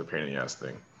 There's always a pain in the ass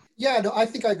thing. Yeah, no, I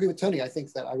think I agree with Tony. I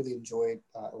think that I really enjoyed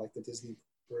like the Disney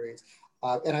parades.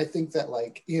 And I think that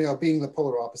being the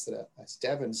polar opposite as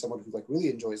Devin, someone who really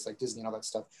enjoys Disney and all that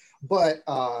stuff. But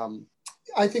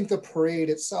I think the parade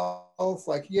itself,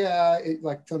 like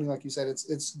Tony, like you said,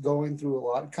 it's going through a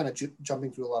lot, kind of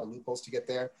jumping through a lot of loopholes to get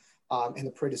there. And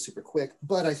the parade is super quick.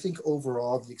 But I think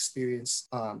overall the experience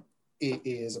it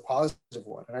is a positive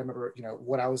one. And I remember,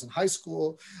 when I was in high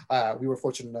school, we were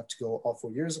fortunate enough to go all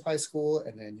 4 years of high school.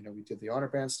 And then, we did the honor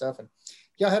band stuff. And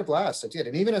yeah, I had a blast. I did.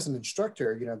 And even as an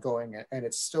instructor, going, and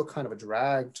it's still kind of a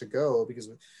drag to go because,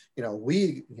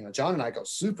 John and I go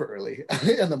super early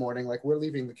in the morning. Like we're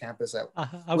leaving the campus at.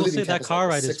 I will say that car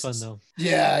ride is fun though.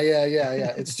 Yeah.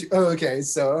 It's okay.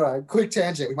 So, all right, quick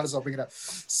tangent. We might as well bring it up.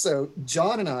 So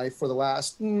John and I, for the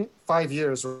last 5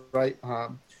 years, right,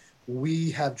 we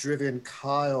have driven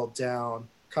Kyle down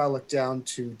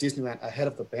to Disneyland ahead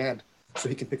of the band so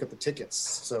he can pick up the tickets.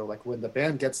 So when the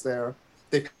band gets there,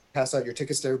 they pass out your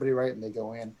tickets to everybody, right? And they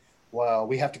go in. Well,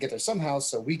 we have to get there somehow.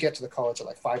 So we get to the college at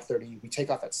 5:30. We take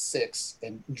off at 6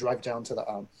 and drive down to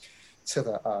the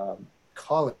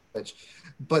college.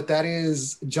 But that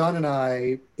is John and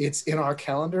I, it's in our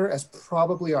calendar as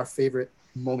probably our favorite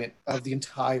moment of the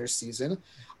entire season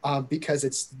because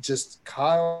it's just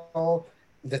Kyle,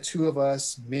 the two of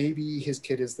us, maybe his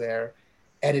kid is there,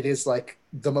 and it is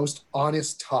the most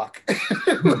honest talk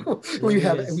we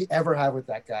ever have with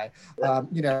that guy.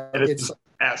 It's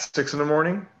at 6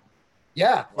 a.m.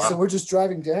 Yeah. Wow. So we're just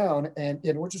driving down and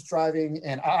we're just driving,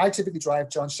 and I typically drive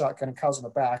John's shotgun and Kyle's in the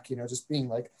back, just being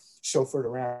chauffeured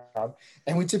around.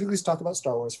 And we typically just talk about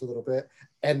Star Wars for a little bit.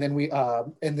 And then we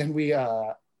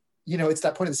it's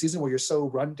that point of the season where you're so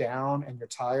run down and you're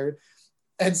tired.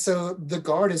 And so the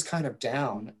guard is kind of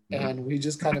down and we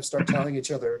just kind of start telling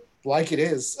each other like it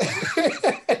is.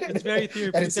 It's very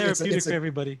therapeutic for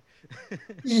everybody.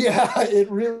 Yeah, it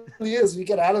really is. We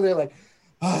get out of there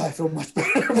I feel much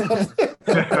better.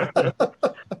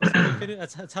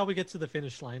 That's how we get to the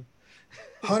finish line.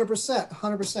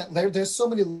 100%. There's so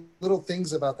many little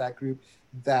things about that group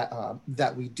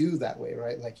that we do that way,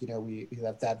 right? We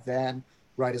have that van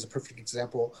ride is a perfect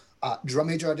example. Drum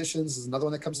major auditions is another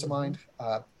one that comes to mind.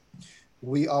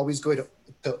 We always go to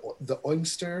the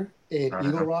Oyster in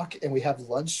Eagle Rock, and we have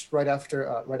lunch right after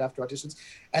auditions.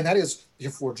 And that is,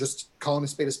 if we're just calling a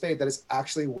spade, that is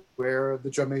actually where the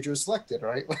drum major is selected,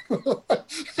 right?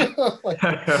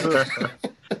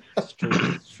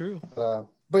 It's true. But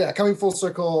yeah, coming full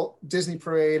circle, Disney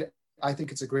Parade, I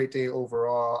think it's a great day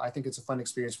overall. I think it's a fun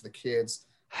experience for the kids.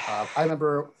 I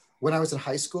remember when I was in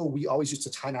high school, we always used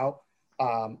to time out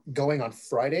going on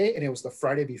Friday, and it was the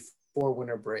Friday before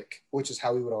winter break, which is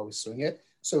how we would always swing it.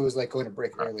 So it was going to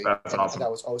break early. That's awesome.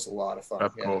 That was always a lot of fun.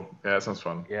 That's cool. Yeah, that sounds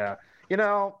fun. Yeah.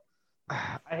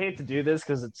 I hate to do this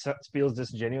because it feels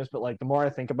disingenuous, but the more I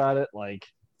think about it,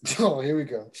 oh, here we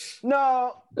go.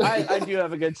 No, I do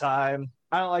have a good time.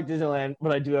 I don't like Disneyland,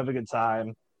 but I do have a good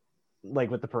time,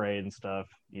 with the parade and stuff.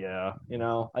 Yeah,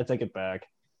 I take it back.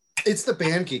 It's the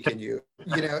band geek in you.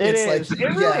 It is. It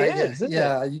really is.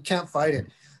 Yeah, you can't fight it.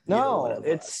 No,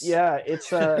 it's I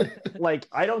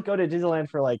don't go to Disneyland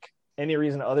for any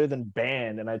reason other than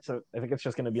band, and I think it's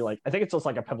just going to be I think it's just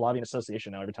a Pavlovian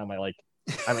association now. Every time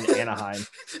I'm in Anaheim.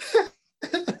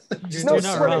 No,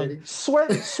 swear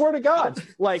to God.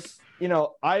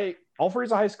 All 4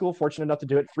 years of high school, fortunate enough to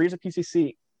do it. 3 years of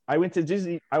PCC. I went to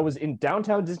Disney. I was in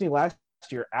downtown Disney last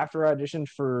year after I auditioned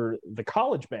for the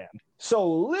college band.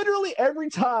 So literally every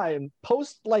time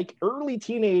post like early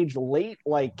teenage, late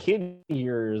like kid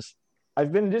years,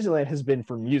 I've been to Disneyland has been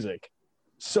for music.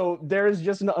 So there's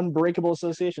just an unbreakable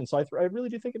association. So I really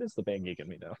do think it is the band geek in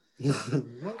me now.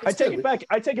 Well, I take it back.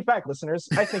 I take it back, listeners.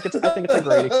 I think it's a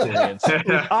great experience.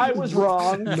 I was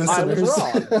wrong. I was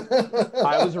wrong.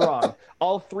 I was wrong.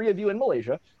 All three of you in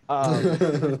Malaysia.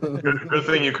 Good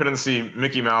thing you couldn't see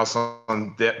Mickey Mouse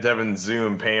on Devin's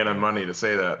Zoom paying him money to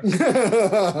say that.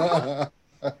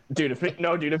 Dude, if Mickey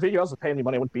Mouse was paying me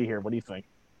money, I wouldn't be here. What do you think?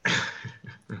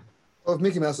 Well, if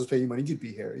Mickey Mouse was paying you money, you'd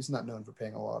be here. He's not known for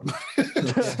paying a lot of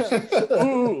money.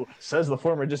 Ooh, says the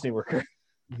former Disney worker.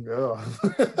 Yeah.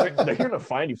 They're here to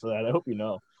find you for that. I hope you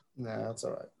know. Nah, that's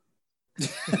all right.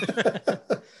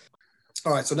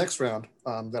 All right, so next round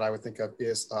that I would think of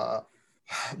is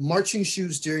marching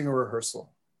shoes during a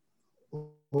rehearsal.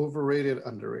 Overrated,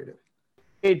 underrated?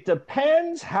 It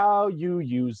depends how you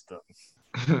use them.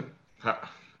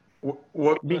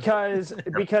 What? Because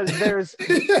there's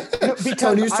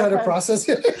Tony's trying to process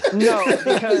it. No,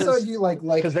 because so you like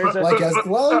there's as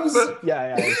gloves.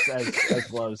 Yeah, as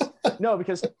gloves. No,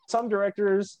 because some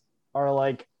directors are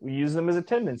like, we use them as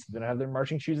attendants. They don't have their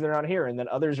marching shoes. They're not here, and then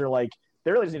others are like,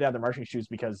 they really just need to have their marching shoes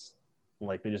because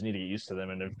like they just need to get used to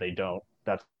them, and if they don't,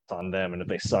 that's on them, and if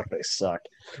they suck, they suck.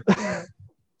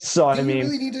 So I mean, you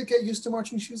really need to get used to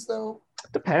marching shoes, though.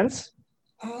 Depends.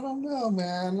 I don't know,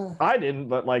 man. I didn't,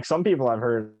 but like some people I've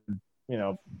heard,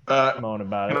 moan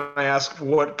about it. Can I ask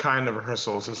what kind of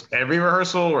rehearsals? Is every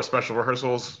rehearsal or special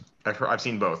rehearsals? I've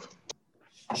seen both.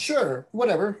 Sure,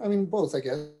 whatever. I mean, both, I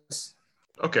guess.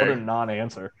 Okay. What a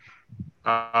non-answer.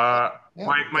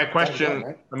 My question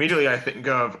right? immediately I think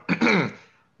of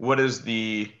what is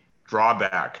the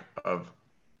drawback of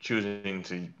choosing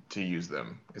to use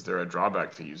them? Is there a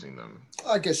drawback to using them?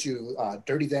 I guess you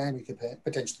dirty them. You could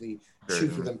potentially shoot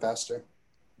for them faster.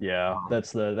 Yeah,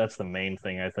 that's the main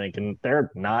thing I think, and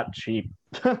they're not cheap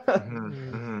for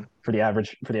the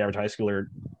average high schooler,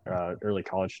 early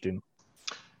college student.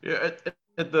 Yeah,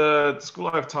 at the school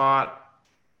I've taught,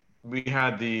 we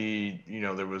had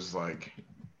there was like,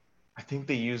 I think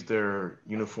they used their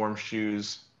uniform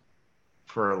shoes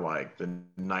for like the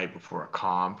night before a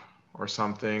comp or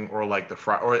something, or like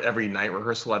or every night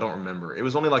rehearsal. I don't remember. It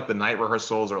was only like the night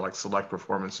rehearsals or like select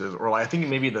performances, or like, I think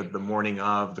maybe the morning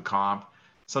of the comp,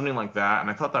 something like that. And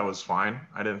I thought that was fine.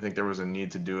 I didn't think there was a need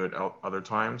to do it other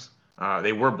times.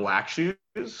 They were black shoes,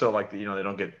 so like they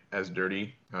don't get as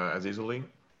dirty as easily.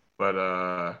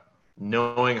 But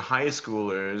knowing high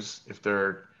schoolers, if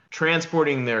they're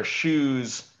transporting their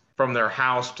shoes from their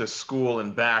house to school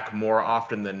and back more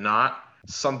often than not,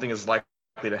 something is likely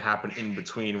to happen in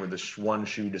between where the one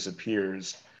shoe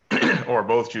disappears or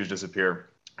both shoes disappear,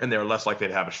 and they're less likely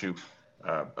to have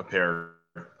a pair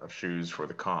of shoes for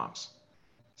the comps.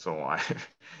 So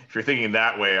if you're thinking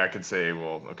that way, I could say,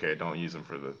 well, okay, don't use them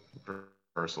for the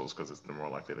rehearsals because they're more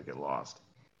likely to get lost.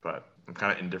 But I'm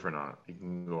kind of indifferent on it. You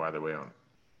can go either way on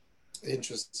it.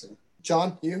 Interesting.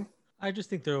 John, you? I just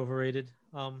think they're overrated.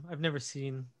 I've never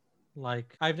seen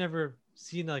like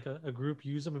a group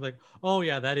use them and be like, oh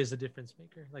yeah, that is a difference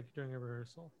maker, like during a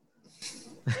rehearsal.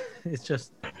 It's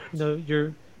just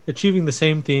you're achieving the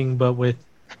same thing but with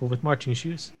marching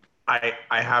shoes. I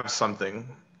have something.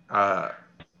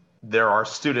 There are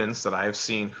students that I have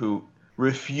seen who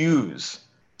refuse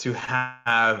to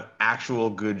have actual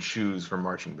good shoes for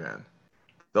marching band.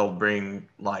 They'll bring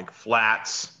like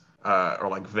flats or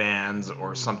like Vans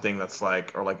or something that's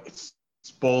like, or like it's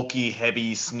bulky,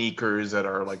 heavy sneakers that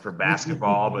are like for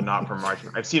basketball but not for marching.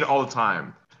 I've seen it all the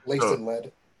time. Laced in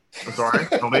lead. I'm sorry?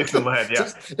 Oh, laced in lead,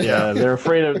 yeah. Yeah, they're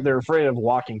afraid of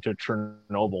walking to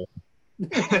Chernobyl.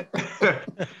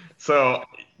 So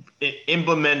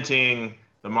implementing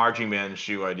the marching band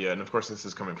shoe idea, and of course this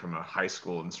is coming from a high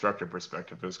school instructor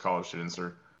perspective, because college students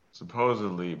are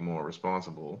supposedly more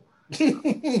responsible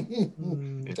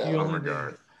in some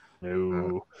regard.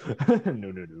 No.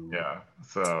 No. Yeah,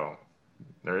 so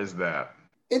there is that.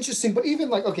 Interesting, but even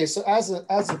like, okay, so as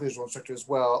a visual instructor as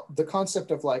well, the concept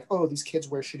of like, oh, these kids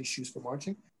wear shitty shoes for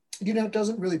marching, it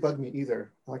doesn't really bug me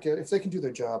either. Like, if they can do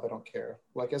their job, I don't care.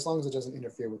 Like, as long as it doesn't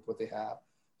interfere with what they have.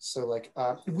 So like,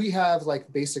 we have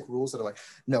like basic rules that are like,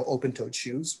 no open-toed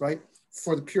shoes, right?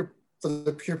 For the pure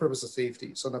purpose of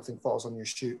safety, so nothing falls on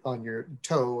your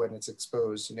toe and it's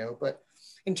exposed, But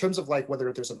in terms of like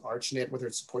whether there's an arch in it, whether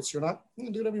it supports you or not,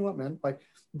 do whatever you want, man. Like,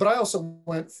 but I also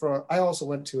went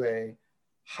to a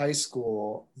high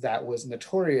school that was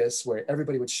notorious where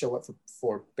everybody would show up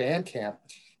for band camp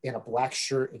in a black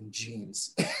shirt and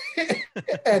jeans.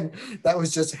 And that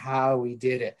was just how we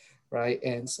did it. right?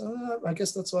 And so I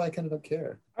guess that's why I kind of don't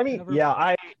care. I mean,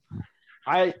 yeah,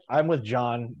 I'm with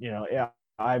John. You know, yeah,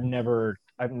 I've never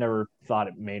thought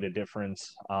it made a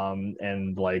difference.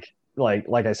 And like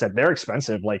I said, they're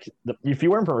expensive. Like if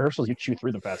you wear them for rehearsals, you chew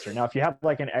through them faster. Now, if you have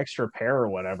like an extra pair or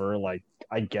whatever, like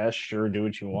I guess sure, do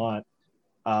what you want.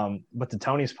 But to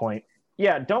Tony's point,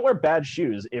 yeah, don't wear bad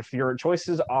shoes. If your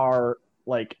choices are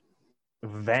like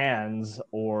Vans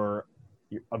or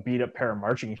a beat up pair of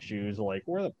marching shoes, like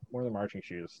wear the marching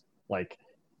shoes. Like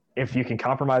if you can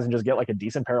compromise and just get like a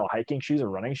decent pair of hiking shoes or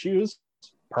running shoes,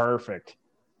 perfect.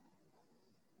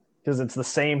 Because it's the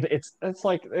same. It's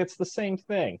the same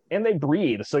thing, and they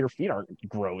breathe, so your feet aren't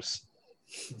gross.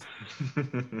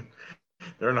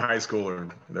 They're in high school or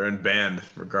they're in band.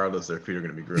 Regardless, their feet are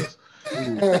going to be gross.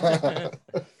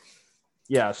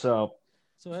 Yeah. So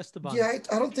Esteban. Yeah,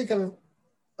 I don't think I'm.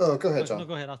 Oh, go ahead, John. No,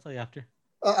 go ahead. I'll tell you after.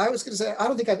 I was going to say, I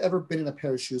don't think I've ever been in a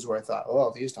pair of shoes where I thought,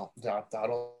 oh, these don't, I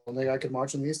don't think I could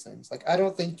march in these things. Like, I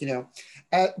don't think,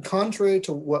 contrary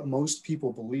to what most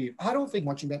people believe, I don't think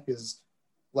marching band is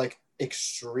like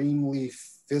extremely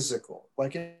physical.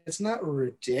 Like, it's not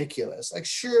ridiculous. Like,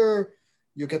 sure,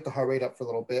 you get the heart rate up for a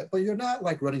little bit, but you're not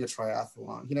like running a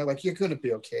triathlon, like you're going to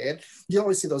be okay. And you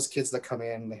always see those kids that come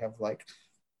in and they have like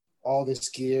all this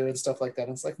gear and stuff like that.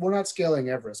 And it's like, we're not scaling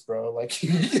Everest, bro. Like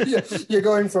you're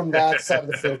going from that side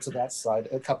of the field to that side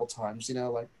a couple times,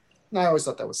 like, and I always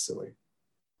thought that was silly.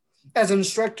 As an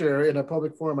instructor in a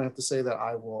public forum, I have to say that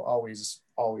I will always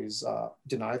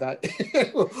deny that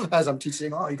as I'm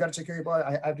teaching. Oh, you got to take care of your body.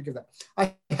 I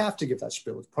have to give that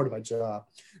spiel. It's part of my job.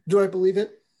 Do I believe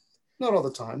it? Not all the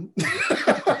time.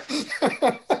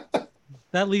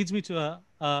 That leads me to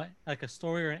a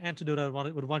story or an anecdote I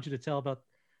would want you to tell about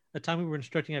the time we were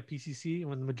instructing at PCC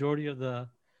when the majority of the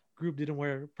group didn't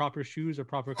wear proper shoes or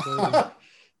proper clothing.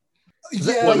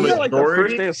 Wasn't it like the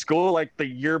first day of school, like the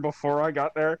year before I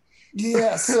got there?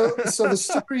 Yeah. So the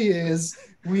story is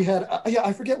we had,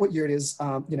 I forget what year it is,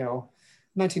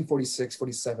 1946,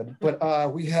 47,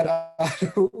 but we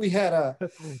had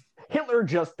Hitler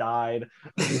just died.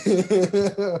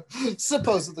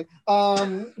 Supposedly.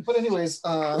 But anyways,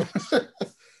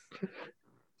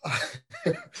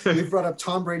 we brought up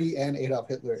Tom Brady and Adolf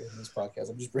Hitler in this podcast.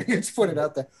 I'm just bringing it, put it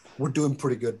out there. We're doing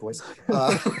pretty good, boys. You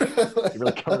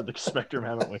really covered the spectrum,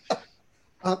 haven't we?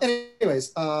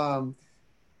 Anyways,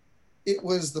 it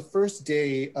was the first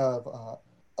day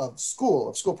of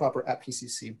school proper at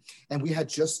PCC, and we had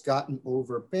just gotten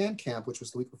over band camp, which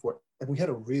was the week before, and we had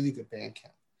a really good band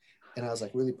camp. And I was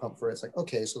like really pumped for it. It's like,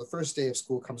 okay, so the first day of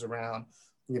school comes around.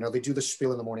 They do the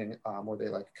spiel in the morning where they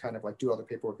like kind of like do all the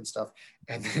paperwork and stuff.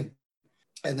 And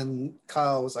then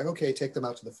Kyle was like, okay, take them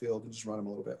out to the field and just run them a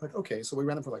little bit. Like, okay, so we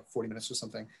ran them for like 40 minutes or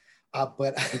something.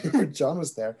 But I remember John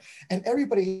was there and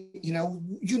everybody, you know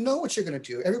what you're going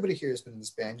to do. Everybody here has been in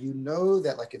this band. You know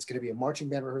that like it's going to be a marching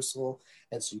band rehearsal.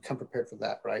 And so you come prepared for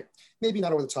that, right? Maybe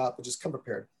not over the top, but just come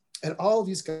prepared. And all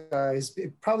these guys,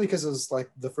 probably because it was like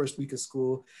the first week of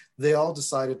school, they all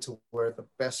decided to wear the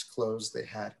best clothes they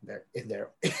had in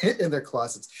their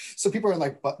closets. So people are in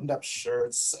like buttoned up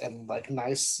shirts and like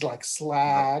nice like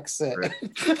slacks and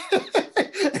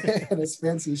his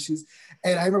fancy shoes.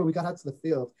 And I remember we got out to the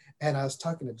field and I was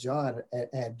talking to John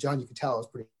and John, you could tell I was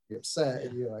pretty upset.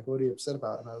 And you're like, what are you upset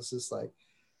about? And I was just like,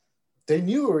 they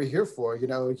knew what we were here for. I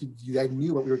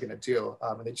knew what we were going to do.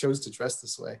 And they chose to dress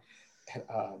this way.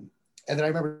 And then I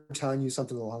remember telling you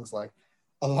something along the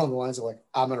lines of like,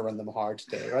 I'm gonna run them hard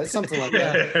today, right? Something like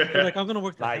that. You're like, I'm gonna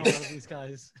work the hell out of these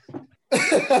guys.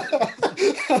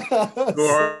 Who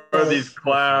are these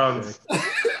clowns?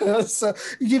 So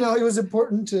it was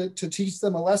important to teach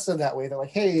them a lesson that way. They're like,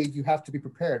 hey, you have to be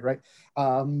prepared, right?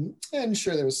 And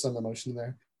sure, there was some emotion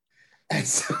there. And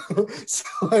so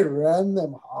I ran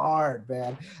them hard,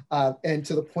 man, and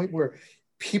to the point where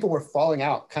people were falling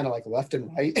out kind of like left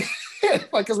and right.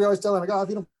 Like, because we always tell them, like, oh, if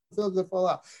you don't feel good, fall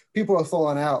out. People are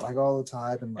falling out like all the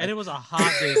time. And it was a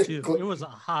hot day too. It was a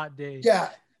hot day. Yeah.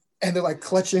 And they're like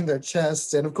clutching their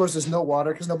chests. And of course, there's no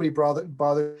water because nobody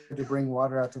bothered to bring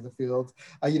water out to the field.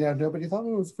 Nobody thought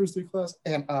it was first day class.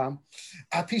 And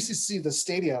at PCC, the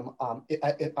stadium, on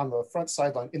the front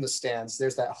sideline in the stands,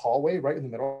 there's that hallway right in the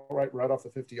middle, right off the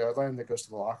 50-yard line that goes to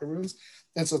the locker rooms.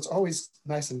 And so it's always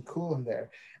nice and cool in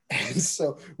there. And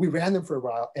so we ran them for a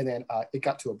while, and then it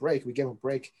got to a break. We gave a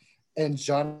break, and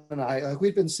John and I,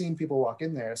 we'd been seeing people walk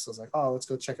in there. So I was like, oh, let's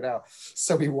go check it out.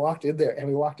 So we walked in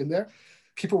there,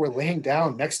 people were laying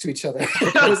down next to each other.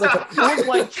 It was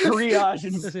like triage.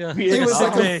 It was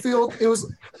like a field. It was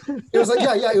like,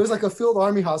 yeah. It was like a field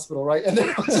army hospital, right? And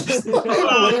then just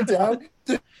laying down.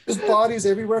 There's bodies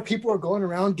everywhere. People are going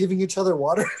around giving each other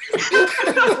water.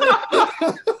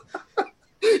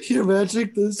 Your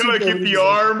magic. This. Gotta keep the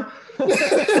arm.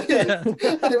 And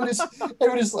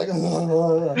everybody's like,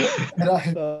 "Ugh." And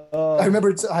I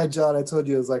remember, John, I told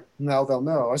you, it was like, now they'll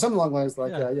know, or something along the lines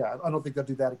like, yeah, I don't think they'll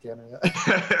do that again.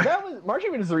 That was marching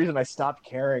band is the reason I stopped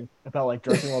caring about like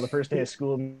dressing well the first day of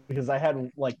school, because I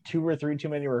had like 2 or 3 too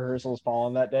many rehearsals fall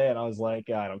on that day, and I was like,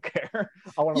 I don't care.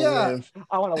 I want to live.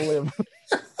 I want to live.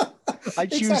 I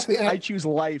choose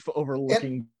life over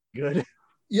looking good.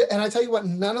 Yeah, and I tell you what,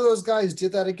 none of those guys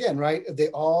did that again, right? They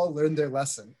all learned their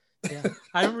lesson. Yeah,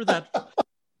 I remember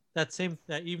that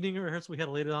evening rehearsal we had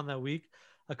later on that week.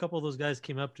 A couple of those guys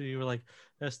came up to me and were like,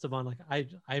 Esteban, like I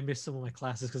missed some of my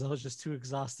classes because I was just too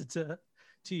exhausted to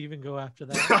even go after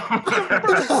that.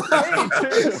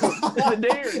 The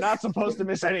day you're not supposed to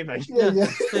miss anything. Yeah.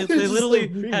 They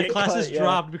literally had classes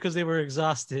dropped because they were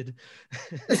exhausted.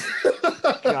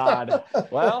 God.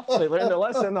 Well, they learned their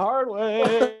lesson the hard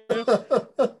way.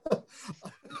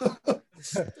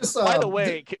 By the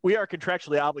way, we are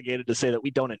contractually obligated to say that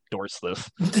we don't endorse this.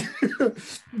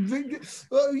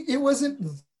 Well, it wasn't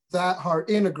that hard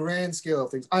in a grand scale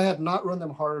of things. I had not run them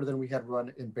harder than we had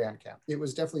run in band camp. It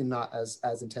was definitely not as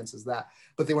intense as that,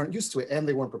 but they weren't used to it and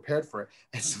they weren't prepared for it,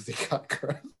 and so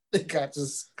they got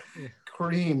just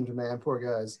creamed, man. Poor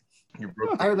guys.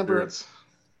 I remember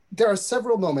there are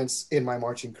several moments in my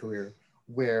marching career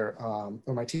where, or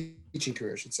my teaching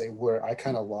career, I should say, where I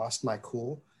kind of lost my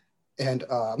cool. And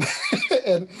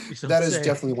and that is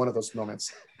definitely one of those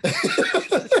moments.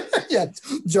 Yeah,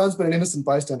 John's been an innocent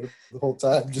bystander the whole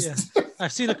time.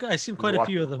 I've seen quite a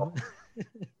few of them.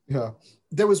 Yeah,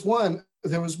 there was one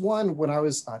when I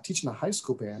was teaching a high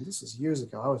school band. This was years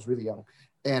ago. I was really young,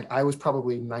 and I was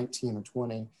probably 19 or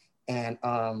 20, and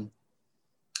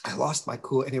I lost my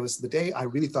cool, and it was the day I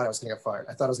really thought I was going to get fired.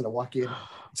 I thought I was going to walk in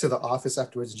to the office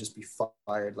afterwards and just be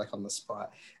fired, like on the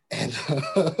spot. And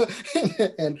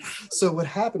and so what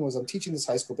happened was I'm teaching this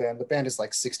high school band. The band is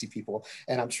like 60 people,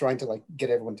 and I'm trying to like get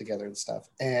everyone together and stuff.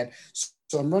 And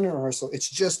so I'm running a rehearsal. It's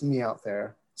just me out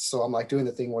there. So I'm like doing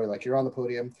the thing where like you're on the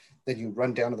podium, then you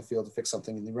run down to the field to fix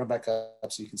something, and you run back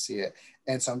up so you can see it.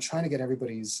 And so I'm trying to get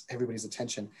everybody's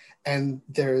attention. And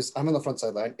I'm on the front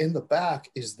sideline. In the back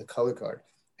is the color guard.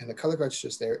 And the color guard's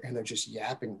just there, and they're just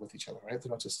yapping with each other, right?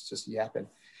 They're not just yapping.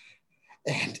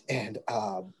 And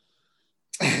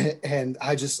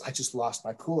I just lost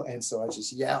my cool, and so I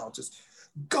just yelled, just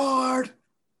guard,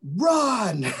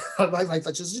 run, like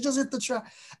just hit the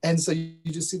track. And so you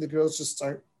just see the girls just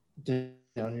start, going.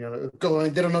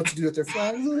 They don't know what to do with their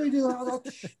flags.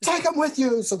 Take them with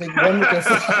you. So they run with their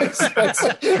flags.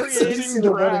 Creating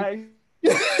drag.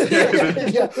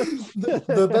 Yeah.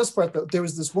 The best part though, there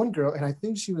was this one girl, and I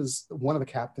think she was one of the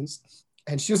captains,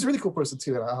 and she was a really cool person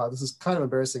too. And this is kind of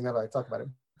embarrassing now that I talk about it,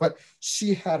 but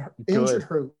she had injured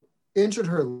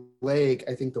her leg,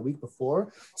 I think the week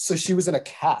before, so she was in a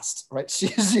cast, right?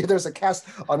 There's a cast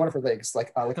on one of her legs,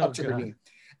 like up to her knee,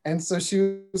 and so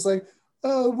she was like,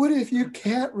 "Oh, what if you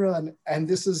can't run?" And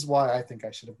this is why I think I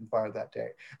should have been fired that day,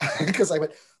 because I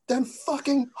went, "Then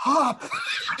fucking hop."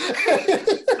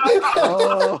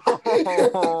 Oh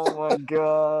my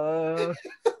god.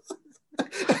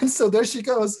 And so there she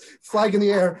goes, flag in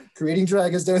the air, creating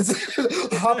dragons dance,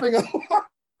 hopping up.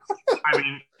 I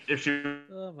mean, if she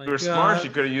were smart, she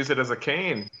could have used it as a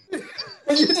cane.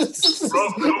 You just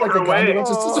like a away.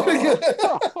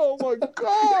 Oh my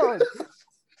god.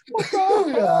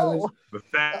 Oh, the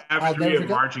savagery of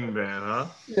marching band, huh?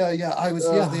 Yeah. I was.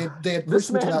 They had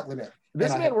pushed me to that limit.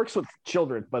 This man works with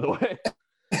children, by the way.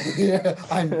 Yeah,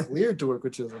 I'm cleared to work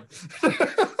with children.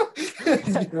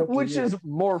 Which is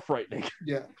more frightening.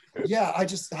 Yeah. I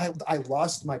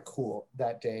lost my cool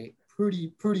that day,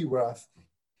 pretty rough,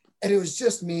 and it was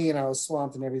just me, and I was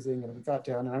swamped and everything. And we got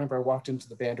down, and I remember I walked into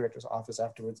the band director's office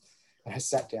afterwards, and I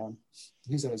sat down.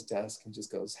 He's at his desk and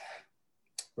just goes,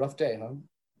 "Rough day, huh?"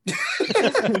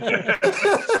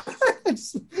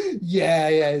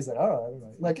 Yeah. He's like, all right.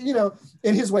 Like,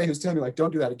 in his way, he was telling me like,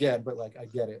 don't do that again. But like, I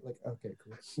get it. Like, okay,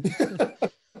 cool.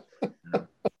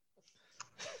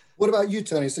 What about you,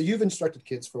 Tony? So you've instructed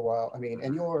kids for a while. I mean,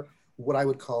 and you're what I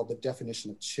would call the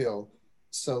definition of chill.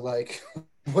 So like,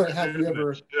 what have you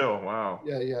ever? Chill. Wow.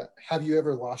 Yeah. Have you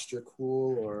ever lost your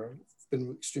cool or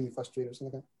been extremely frustrated or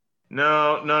something like that?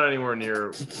 No, not anywhere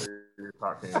near where you're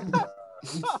talking.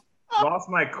 Lost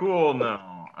my cool, no.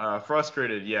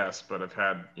 Frustrated, yes, but I've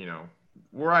had,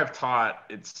 where I've taught,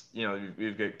 it's,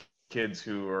 we've got kids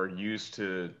who are used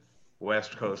to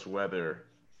West Coast weather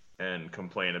and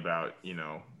complain about,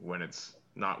 when it's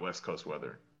not West Coast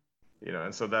weather,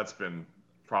 and so that's been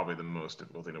probably the most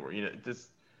difficult thing to work. A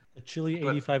chilly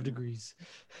 85 degrees.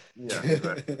 Yeah.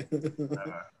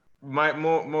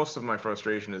 Most of my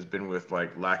frustration has been with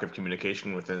like lack of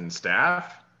communication within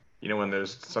staff. When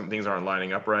there's some things aren't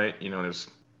lining up right.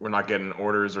 We're not getting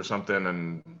orders or something,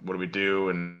 and what do we do?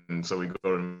 And so we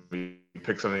go and we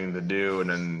pick something to do, and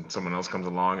then someone else comes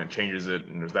along and changes it,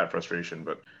 and there's that frustration.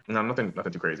 But no, nothing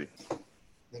too crazy.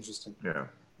 Interesting. Yeah.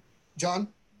 John,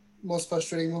 most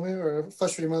frustrating moment or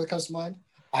frustrating moment that comes to mind?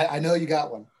 I know you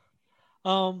got one.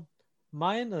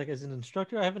 Mine, like as an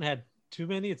instructor, I haven't had too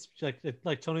many. It's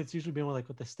like Tony. It's usually been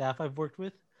with the staff I've worked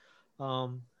with.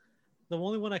 The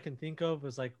only one I can think of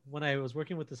was like when I was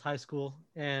working with this high school,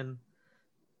 and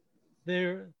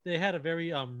they had a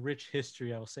very rich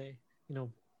history. I will say,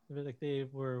 like they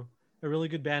were a really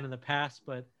good band in the past,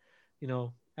 but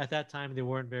at that time they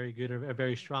weren't very good or a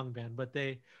very strong band. But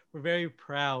they were very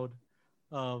proud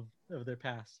of their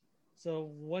past.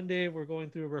 So one day we're going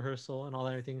through a rehearsal and all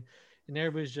that everything, and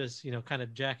everybody's just kind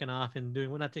of jacking off and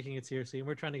we're not taking it seriously, and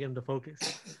we're trying to get them to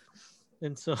focus.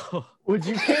 And so would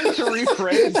you care to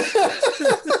rephrase,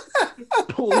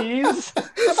 please?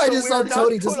 I just saw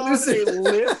Tony just lose a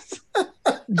list.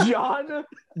 John,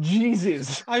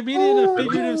 Jesus. I mean it in a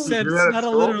figurative sense, not a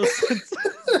literal sense.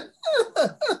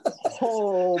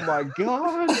 Oh my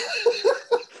God.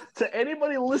 To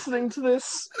anybody listening to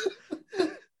this,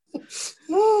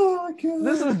 oh my God.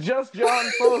 This is just John,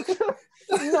 folks.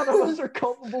 None of us are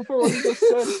culpable for what he just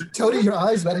said. Tony, your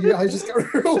eyes just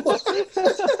got real wide.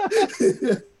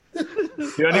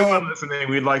 To anyone listening,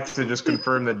 we'd like to just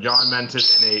confirm that John meant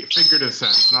it in a figurative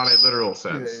sense, not a literal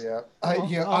sense. Yeah.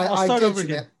 I'll start over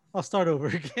again. I'll start over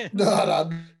again. No,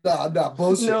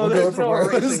 bullshit. No, we're going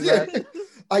for erasing that.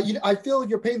 I feel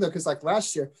your pain though, because like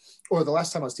last year, or the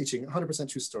last time I was teaching, 100%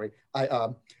 true story.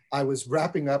 I was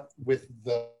wrapping up with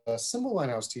the symbol line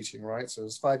I was teaching, right? So it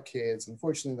was 5 kids.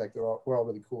 Unfortunately, like we're all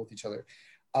really cool with each other.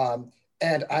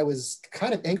 And I was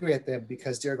kind of angry at them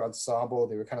because Derek Ensemble,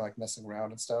 they were kind of like messing around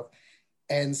and stuff.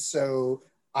 And so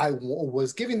I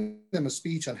was giving them a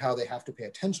speech on how they have to pay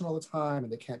attention all the time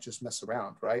and they can't just mess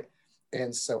around, right?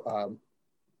 And so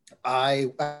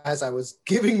as I was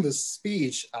giving the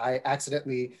speech, I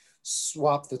accidentally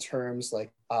swapped the terms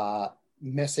like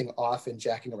messing off and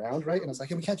jacking around, right? And I was like,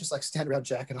 hey, we can't just like stand around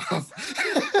jacking off.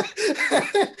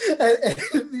 and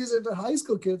these are the high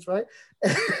school kids, right?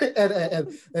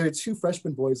 And there were 2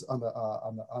 freshman boys on the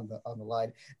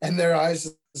line, and their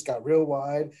eyes just got real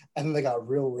wide, and then they got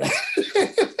real red.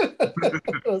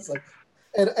 I was like,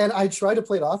 and I tried to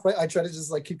play it off, right? I tried to just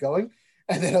like keep going,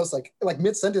 and then I was like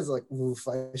mid sentence, like, oof,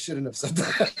 I shouldn't have said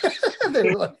that. They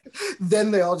were like, then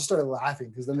they all just started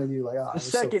laughing because then they knew like, oh, it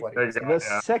was so funny.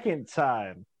 The second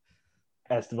time,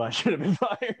 Esteban should have been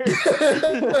fired,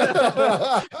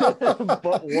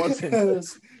 but wasn't.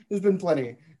 There's been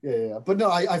plenty. Yeah. But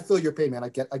no, I feel your pain, man. I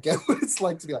get what it's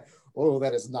like to be like, oh,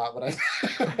 that is not what I.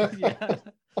 Yeah.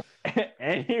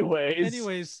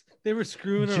 Anyways, they were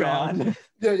screwing around.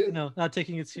 Yeah. Not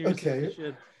taking it seriously. Okay. They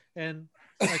should. And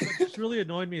like, what just really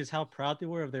annoyed me is how proud they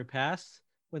were of their past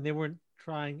when they weren't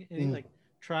trying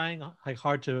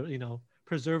hard to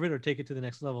preserve it or take it to the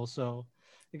next level. So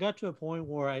it got to a point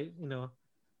where I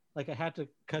had to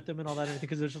cut them and all that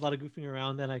because there's a lot of goofing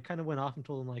around. Then I kind of went off and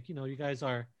told them like, you guys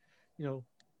are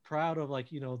proud of of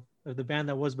the band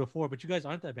that was before, but you guys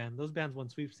aren't that band. Those bands won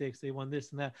sweepstakes, they won this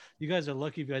and that. You guys are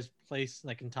lucky if you guys place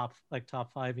like in top 5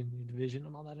 in your division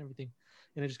and all that and everything.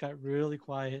 And it just got really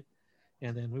quiet.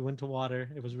 And then we went to water.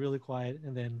 It was really quiet.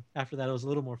 And then after that, it was a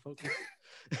little more focused.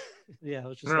 Yeah, it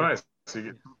was just nice.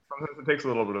 Sometimes it takes a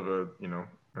little bit of a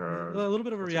a little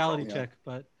bit of a reality check,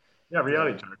 but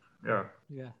reality check.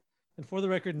 Yeah. And for the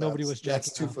record, nobody was jacking.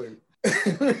 That's too funny. At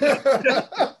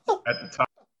the time.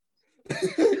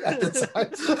 At the time.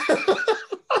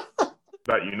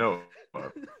 That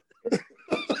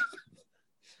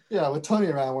Yeah, with Tony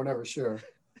around, we're never sure.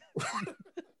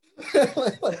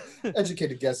 like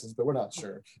educated guesses, but we're not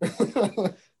sure. That's pretty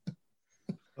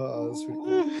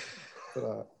cool.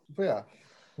 But yeah.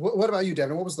 What about you,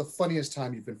 Devin? What was the funniest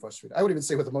time you've been frustrated? I would even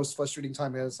say what the most frustrating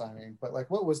time is. I mean, but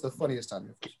like, what was the funniest time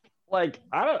you've been? Like,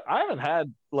 I haven't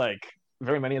had like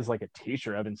very many as like a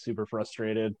teacher. I've been super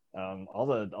frustrated. All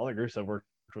the groups I've worked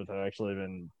with have actually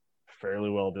been fairly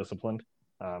well disciplined.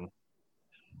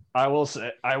 I will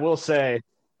say,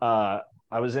 I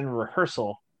was in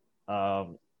rehearsal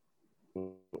during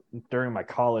my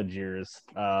college years.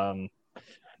 And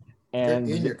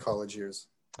in your college years.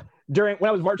 When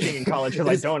I was marching in college, because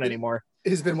I don't anymore. It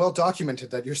has been well documented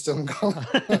that you're still in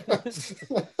college.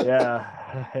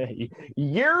 Yeah.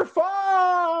 Year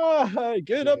 5!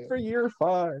 Get up for year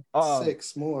 5.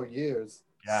 6 more years.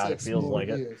 Yeah, it feels like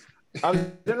years. It. I was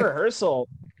in rehearsal,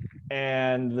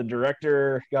 and the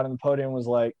director got on the podium and was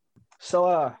like,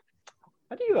 so,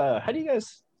 how do you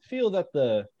guys feel that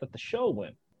the show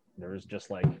went? There was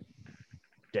just like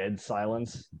dead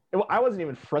silence. I wasn't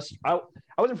even frustrated. I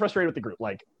wasn't frustrated with the group.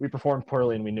 Like, we performed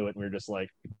poorly and we knew it, and we were just like,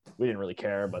 we didn't really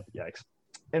care, but yikes.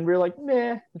 And we were like,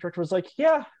 nah. The director was like,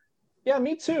 yeah,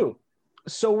 me too.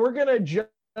 So we're gonna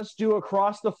just do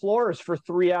across the floors for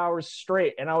 3 hours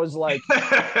straight. And I was like,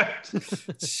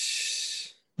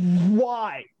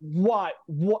 why? Why?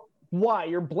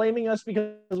 You're blaming us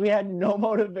because we had no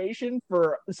motivation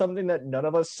for something that none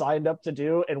of us signed up to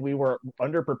do and we were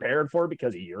underprepared for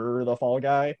because you're the fall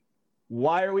guy.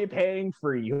 Why are we paying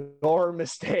for your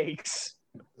mistakes?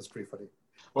 That's pretty funny.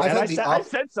 Well, and I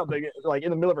said something like in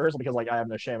the middle of rehearsal because like I have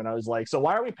no shame, and I was like, so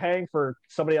why are we paying for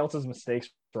somebody else's mistakes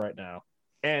right now?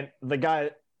 And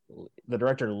the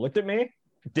director looked at me,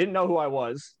 didn't know who I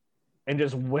was, and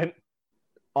just went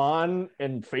on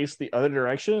and faced the other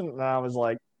direction. And I was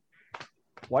like,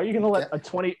 why are you gonna let a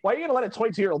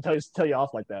 22-year-old tell you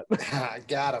off like that? I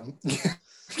got him.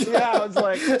 Yeah, I was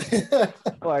like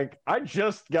I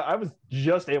was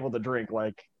just able to drink.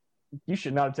 Like, you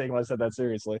should not have taken what I said that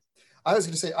seriously. I was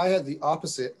going to say I had the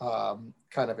opposite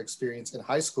kind of experience in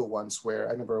high school once, where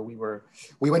I remember we went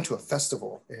to a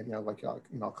festival, and I'll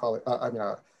call it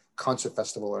a concert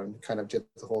festival, and kind of did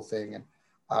the whole thing. And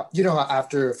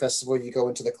after a festival you go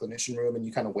into the clinician room and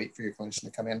you kind of wait for your clinician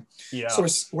to come in. Yeah. So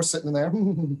we're sitting in there,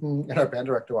 and our band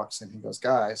director walks in. He goes,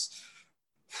 "Guys,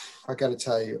 I got to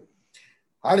tell you,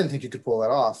 I didn't think you could pull that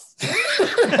off." Those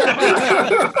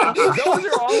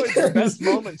are always the best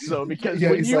moments, though, because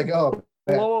when he's you like, "Oh,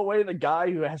 blow away the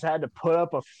guy who has had to put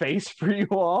up a face for you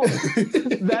all,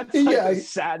 that's a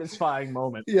satisfying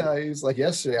moment." Yeah, he's like,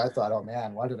 "Yesterday I thought, oh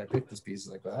man, why did I pick this piece?"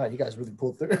 Like, you guys really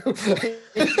pulled through.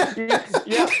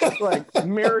 Yeah, like,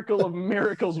 miracle of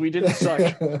miracles, we didn't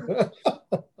suck.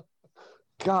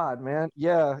 God, man,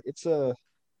 yeah, it's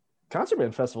concert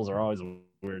band festivals are always a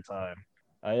weird time.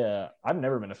 I've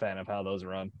never been a fan of how those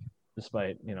run,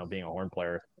 despite being a horn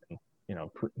player and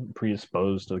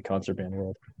predisposed to the concert band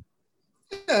world.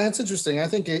 Yeah, it's interesting. I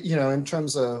think in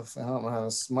terms of, I don't know,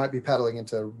 this might be paddling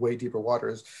into way deeper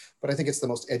waters, but I think it's the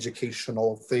most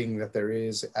educational thing that there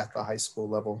is at the high school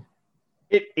level.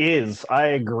 It is. I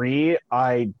agree.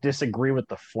 I disagree with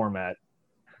the format.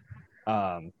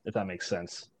 If that makes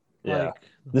sense. Yeah.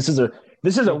 This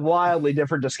is a wildly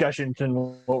different discussion than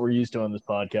what we're used to on this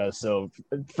podcast. So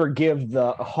forgive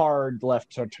the hard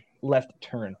left turn.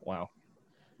 Wow.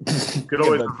 Could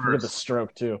always forgive the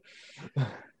stroke too.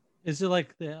 Is it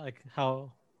like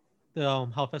how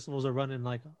festivals are run in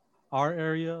like our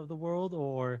area of the world,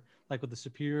 or like with the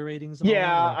superior ratings?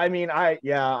 I mean,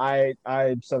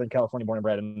 I'm Southern California born and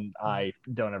bred, and I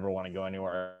don't ever want to go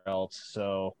anywhere else.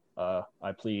 So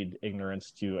I plead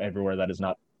ignorance to everywhere that is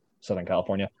not Southern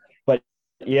California. But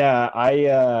yeah,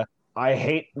 I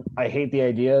hate the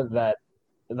idea that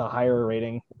the higher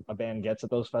rating a band gets at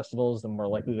those festivals, the more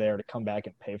likely they are to come back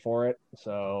and pay for it.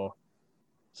 So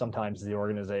sometimes the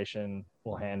organization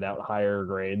will hand out higher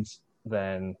grades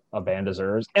than a band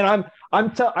deserves. And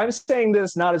I'm saying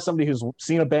this not as somebody who's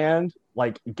seen a band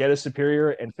like get a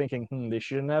superior and thinking they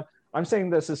shouldn't have. I'm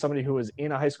saying this as somebody who was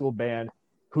in a high school band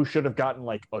who should have gotten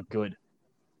like a good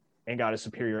and got a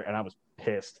superior, and I was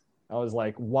pissed. I was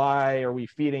like, why are we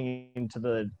feeding into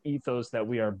the ethos that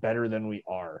we are better than we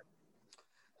are?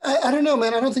 I don't know,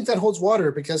 man. I don't think that holds water,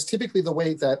 because typically the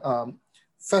way that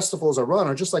festivals are run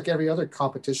are just like every other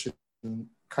competition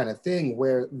kind of thing,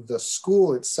 where the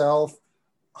school itself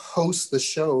hosts the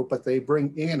show, but they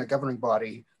bring in a governing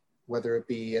body, whether it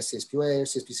be SCSPUA or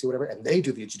CSPC, whatever, and they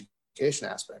do the adjudication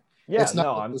aspect. Yeah, it's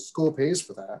not like the school pays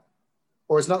for that,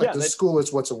 or it's not like the school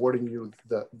is what's awarding you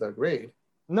the grade.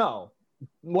 No,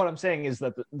 what I'm saying is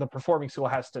that the performing school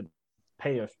has to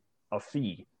pay a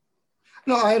fee.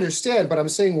 No, I understand, but I'm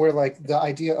saying where like the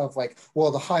idea of like,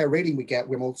 well, the higher rating we get,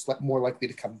 we're more likely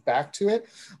to come back to it,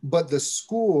 but the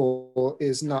school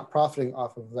is not profiting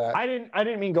off of that. I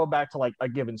didn't mean go back to like a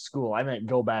given school. I meant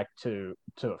go back to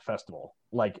a festival,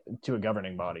 like to a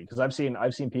governing body, because I've seen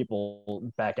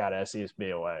people back out of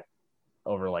SCSBOA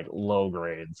over like low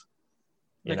grades.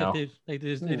 They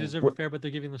deserve it fair, but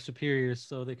they're giving them superiors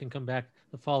so they can come back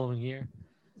the following year.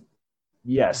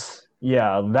 Yes.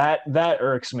 Yeah, that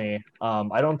irks me.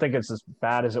 I don't think it's as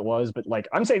bad as it was, but like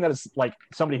I'm saying that it's like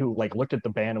somebody who like looked at the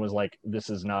band and was like, this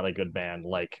is not a good band.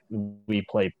 Like, we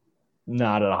play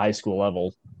not at a high school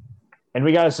level. And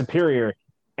we got a superior.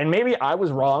 And maybe I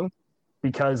was wrong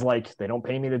because like they don't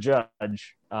pay me to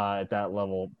judge at that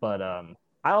level. But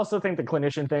I also think the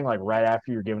clinician thing, like right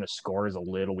after you're given a score, is a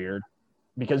little weird,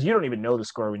 because you don't even know the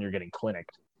score when you're getting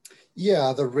clinicked.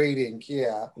 Yeah, the rating,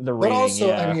 yeah. The But rating, also,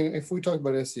 yeah. I mean, if we talk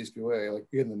about SCSPOA, like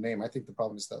in the name, I think the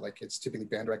problem is that like it's typically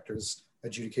band directors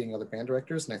adjudicating other band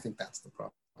directors, and I think that's the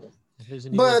problem. There's a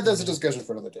New But York that's a limit. discussion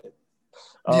for another day.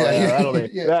 Oh yeah, that'll be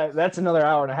yeah. that's another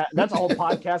hour and a half. That's a whole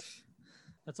podcast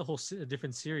That's a whole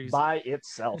different series. by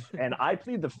itself. And I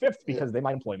plead the fifth because they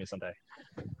might employ me someday.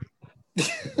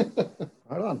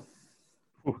 Right on.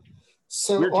 Ooh.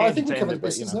 So Weird I think we tangent, covered the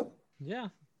but, you bases know. now. Yeah.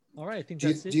 All right. I think Do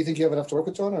you, that's it. do you think you have enough to work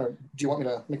with, John, or do you want me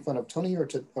to make fun of Tony or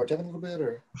Devin a little bit,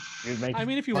 or? I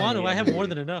mean, if you want to, I have more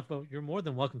than enough, but you're more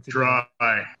than welcome to do Try.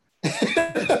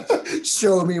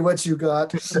 Show me what you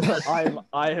got.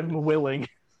 I am willing.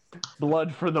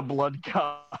 Blood for the blood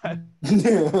god.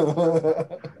 I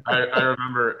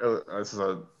remember this is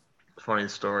a funny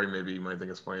story. Maybe you might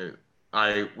think it's funny.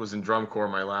 I was in drum corps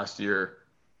my last year.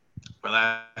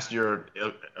 I was a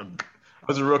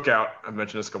rookout. I've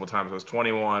mentioned this a couple times. I was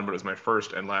 21, but it was my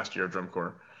first and last year of drum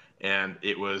corps, and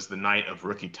it was the night of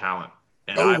rookie talent.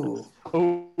 And I was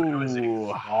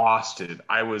exhausted.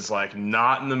 I was like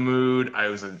not in the mood. It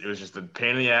was just a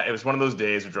pain in the ass. It was one of those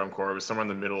days of drum corps. It was somewhere in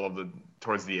the middle of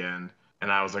towards the end,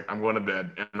 and I was like, I'm going to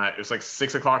bed. And it was like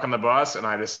 6 o'clock on the bus, and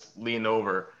I just leaned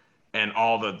over, and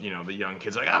all the the young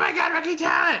kids were like, oh my god, rookie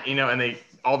talent, and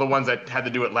all the ones that had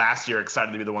to do it last year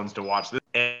excited to be the ones to watch this,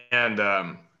 and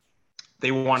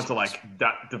they wanted to like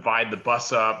divide the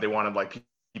bus up. They wanted like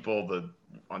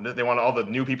they wanted all the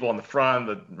new people on the front,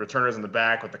 the returners in the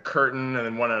back with the curtain, and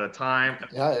then one at a time.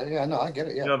 Yeah, no, I get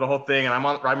it. Yeah, the whole thing. And I'm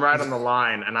right on the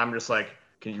line, and I'm just like,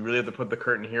 can you really have to put the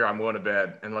curtain here? I'm going to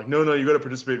bed. And like, no, you got to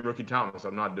participate in rookie talent. So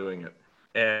I'm not doing it.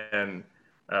 And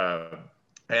I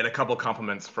had a couple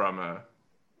compliments from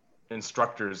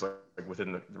instructors like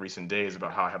within the recent days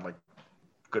about how I had like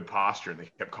good posture. And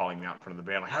they kept calling me out in front of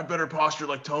the band, like, have better posture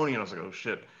like Tony. And I was like, oh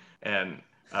shit. And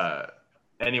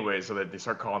anyway, so that they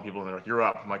start calling people and they're like, you're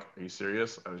up. I'm like, are you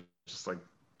serious? I was just like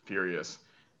furious.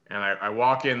 And I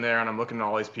walk in there and I'm looking at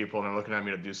all these people and they're looking at me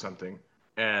to do something.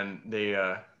 And they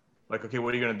like, okay,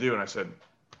 what are you going to do? And I said,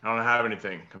 I don't have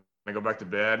anything. Can I go back to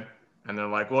bed? And they're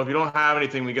like, well, if you don't have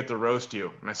anything, we get to roast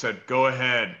you. And I said, go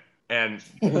ahead. And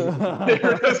they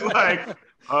were just like,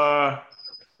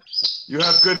 you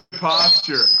have good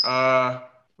posture.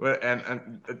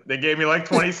 And they gave me like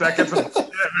 20 seconds.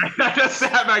 I just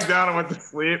sat back down and went to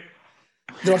sleep.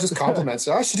 They're all just compliments.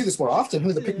 I should do this more often.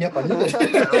 Who to pick me up on it?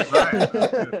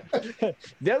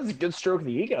 That was a good stroke of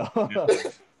the ego. Yeah,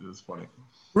 it was funny.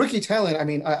 Rookie talent. I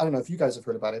mean, I don't know if you guys have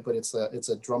heard about it, but it's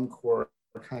a drum corps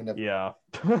kind of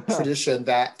tradition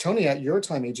that Tony, at your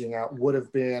time aging out, would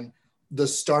have been the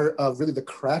start of really the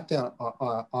crackdown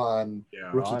on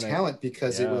rookie talent,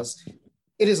 because it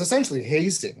is essentially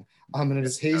hazing. And it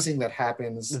is hazing that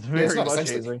happens. It's very much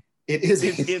hazing. It is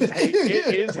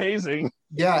hazing.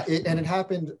 Yeah, and it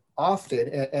happened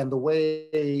often. And the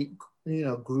way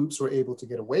groups were able to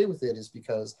get away with it is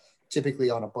because typically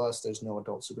on a bus there's no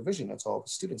adult supervision. It's all the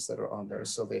students that are on there,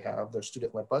 so they have their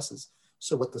student-led buses.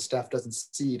 So what the staff doesn't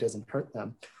see doesn't hurt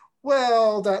them.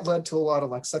 Well, that led to a lot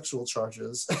of like sexual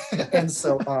charges, and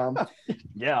so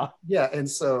and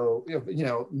so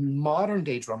modern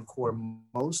day drum corps,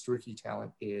 most rookie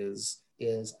talent is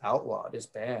outlawed, is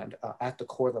banned at the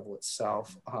corps level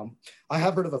itself. I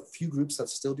have heard of a few groups that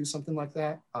still do something like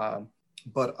that,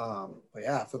 but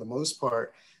yeah, for the most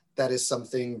part, that is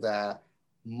something that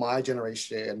my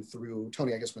generation, through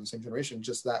Tony, I guess we're in the same generation,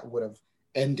 just that would have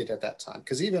ended at that time.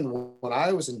 Because even when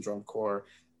I was in drum corps,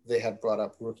 they had brought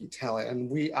up rookie talent,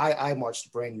 and I marched a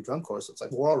brand new drum corps, so it's like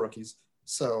we're all rookies.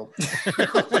 So take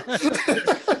a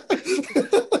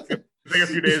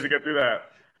few days to get through that.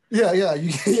 Yeah.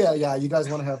 You guys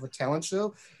want to have a talent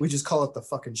show? We just call it the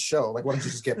fucking show. Like, why don't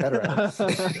you just get better at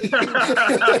it?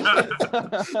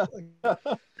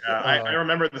 I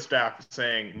remember the staff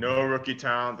saying no rookie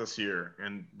talent this year,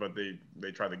 but they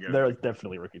tried to get There's it.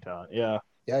 definitely rookie talent. Yeah.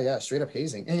 Yeah, straight up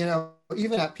hazing. And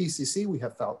even at PCC, we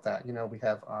have felt that.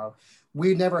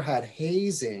 We never had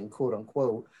hazing, quote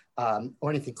unquote, or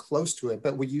anything close to it.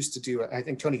 But we used to do. I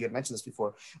think Tony, you had mentioned this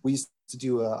before. We used to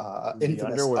do a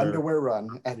infamous underwear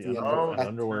run at the end.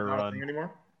 Underwear run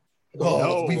Anymore? Oh,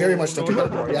 no. We very much don't do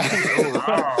that anymore. Yeah.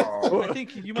 Wow. I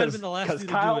think you might have been the last. Because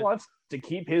Kyle wants to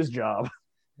keep his job.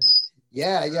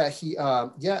 Yeah,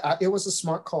 it was a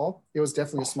smart call. It was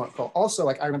definitely a smart call. Also,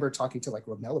 like I remember talking to like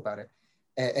Romel about it,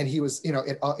 and he was,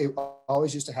 it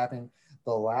always used to happen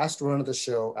the last run of the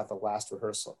show at the last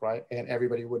rehearsal, right? And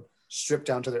everybody would strip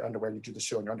down to their underwear. You do the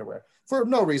show in your underwear for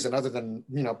no reason other than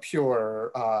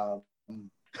pure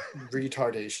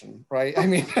retardation, right? I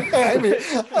mean,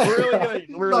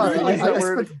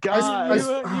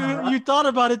 you thought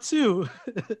about it too.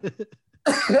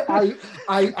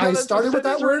 I started with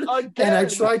that word again. and I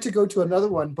tried to go to another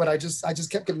one, but I just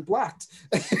kept getting blocked.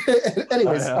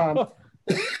 Anyways,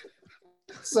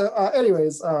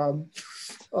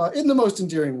 in the most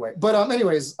endearing way. But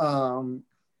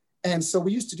and so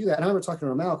we used to do that. And I remember talking to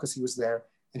Ramel because he was there,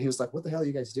 and he was like, "What the hell are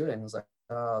you guys doing?" And I was like,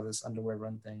 "Oh, this underwear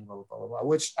run thing, blah blah blah blah,"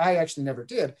 which I actually never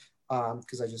did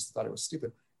because I just thought it was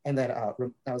stupid. And then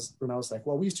Ramel was like,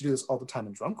 "Well, we used to do this all the time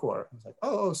in drum corps." I was like,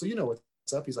 "Oh, so you know what's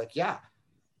up?" He's like, "Yeah,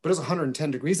 but it's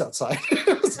 110 degrees outside."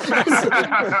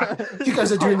 You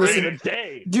guys are doing this in a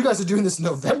day. You guys are doing this in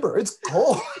November. It's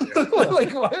cold.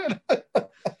 Like what?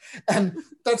 And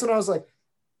that's when I was like,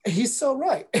 he's so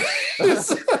right.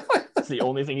 It's the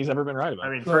only thing he's ever been right about. I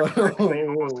mean,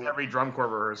 almost every drum corps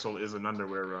rehearsal is an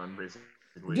underwear run, basically.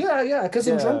 Yeah, because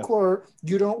in drum corps,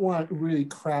 you don't want really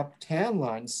crap tan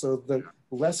lines, so the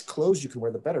less clothes you can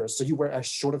wear, the better. So you wear as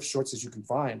short of shorts as you can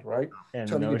find, right? And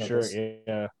no shirt,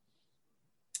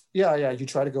 Yeah, you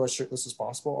try to go as shirtless as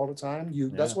possible all the time.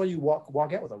 That's why you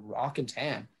walk out with a rockin'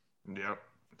 tan. Yep,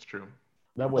 it's true.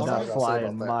 That would not fly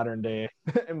in modern day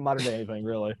anything,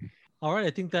 really. All right, I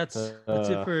think that's it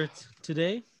for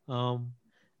today.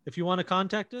 If you want to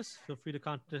contact us, feel free to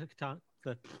contact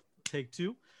take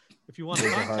two. If you want to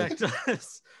contact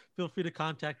us, feel free to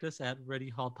contact us at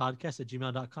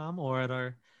readyhaltpodcast@gmail.com or at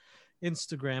our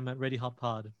Instagram at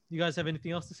readyhaltpod. You guys have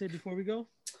anything else to say before we go?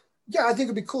 Yeah, I think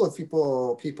it'd be cool if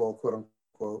people, quote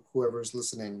unquote, whoever's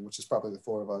listening, which is probably the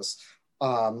four of us,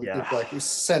 if like we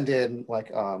send in like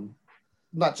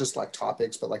not just like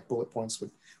topics, but like bullet points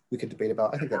we could debate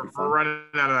about. I think that'd be fun. We're running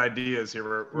out of ideas here.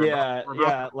 We're about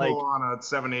to pull on a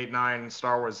 7, 8, 9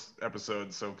 Star Wars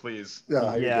episode. So please.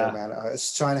 Yeah, you go, man. I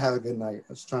was trying to have a good night.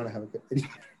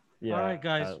 All right,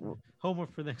 guys.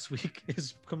 Homework for next week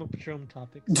is come up with your own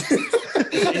topics.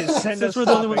 Send us we're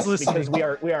the only ones listening because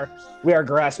we are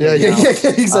grasping. Yeah.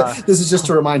 Exactly. This is just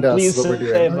to remind us please what we're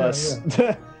doing. Save us.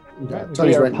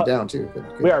 Tony's writing it down too. Good.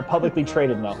 We are publicly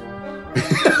traded now.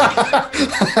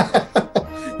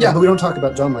 Yeah, but we don't talk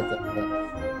about John like that.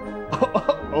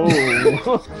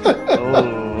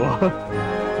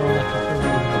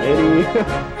 Eddie.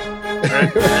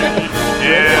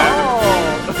 Yeah.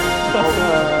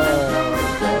 Oh.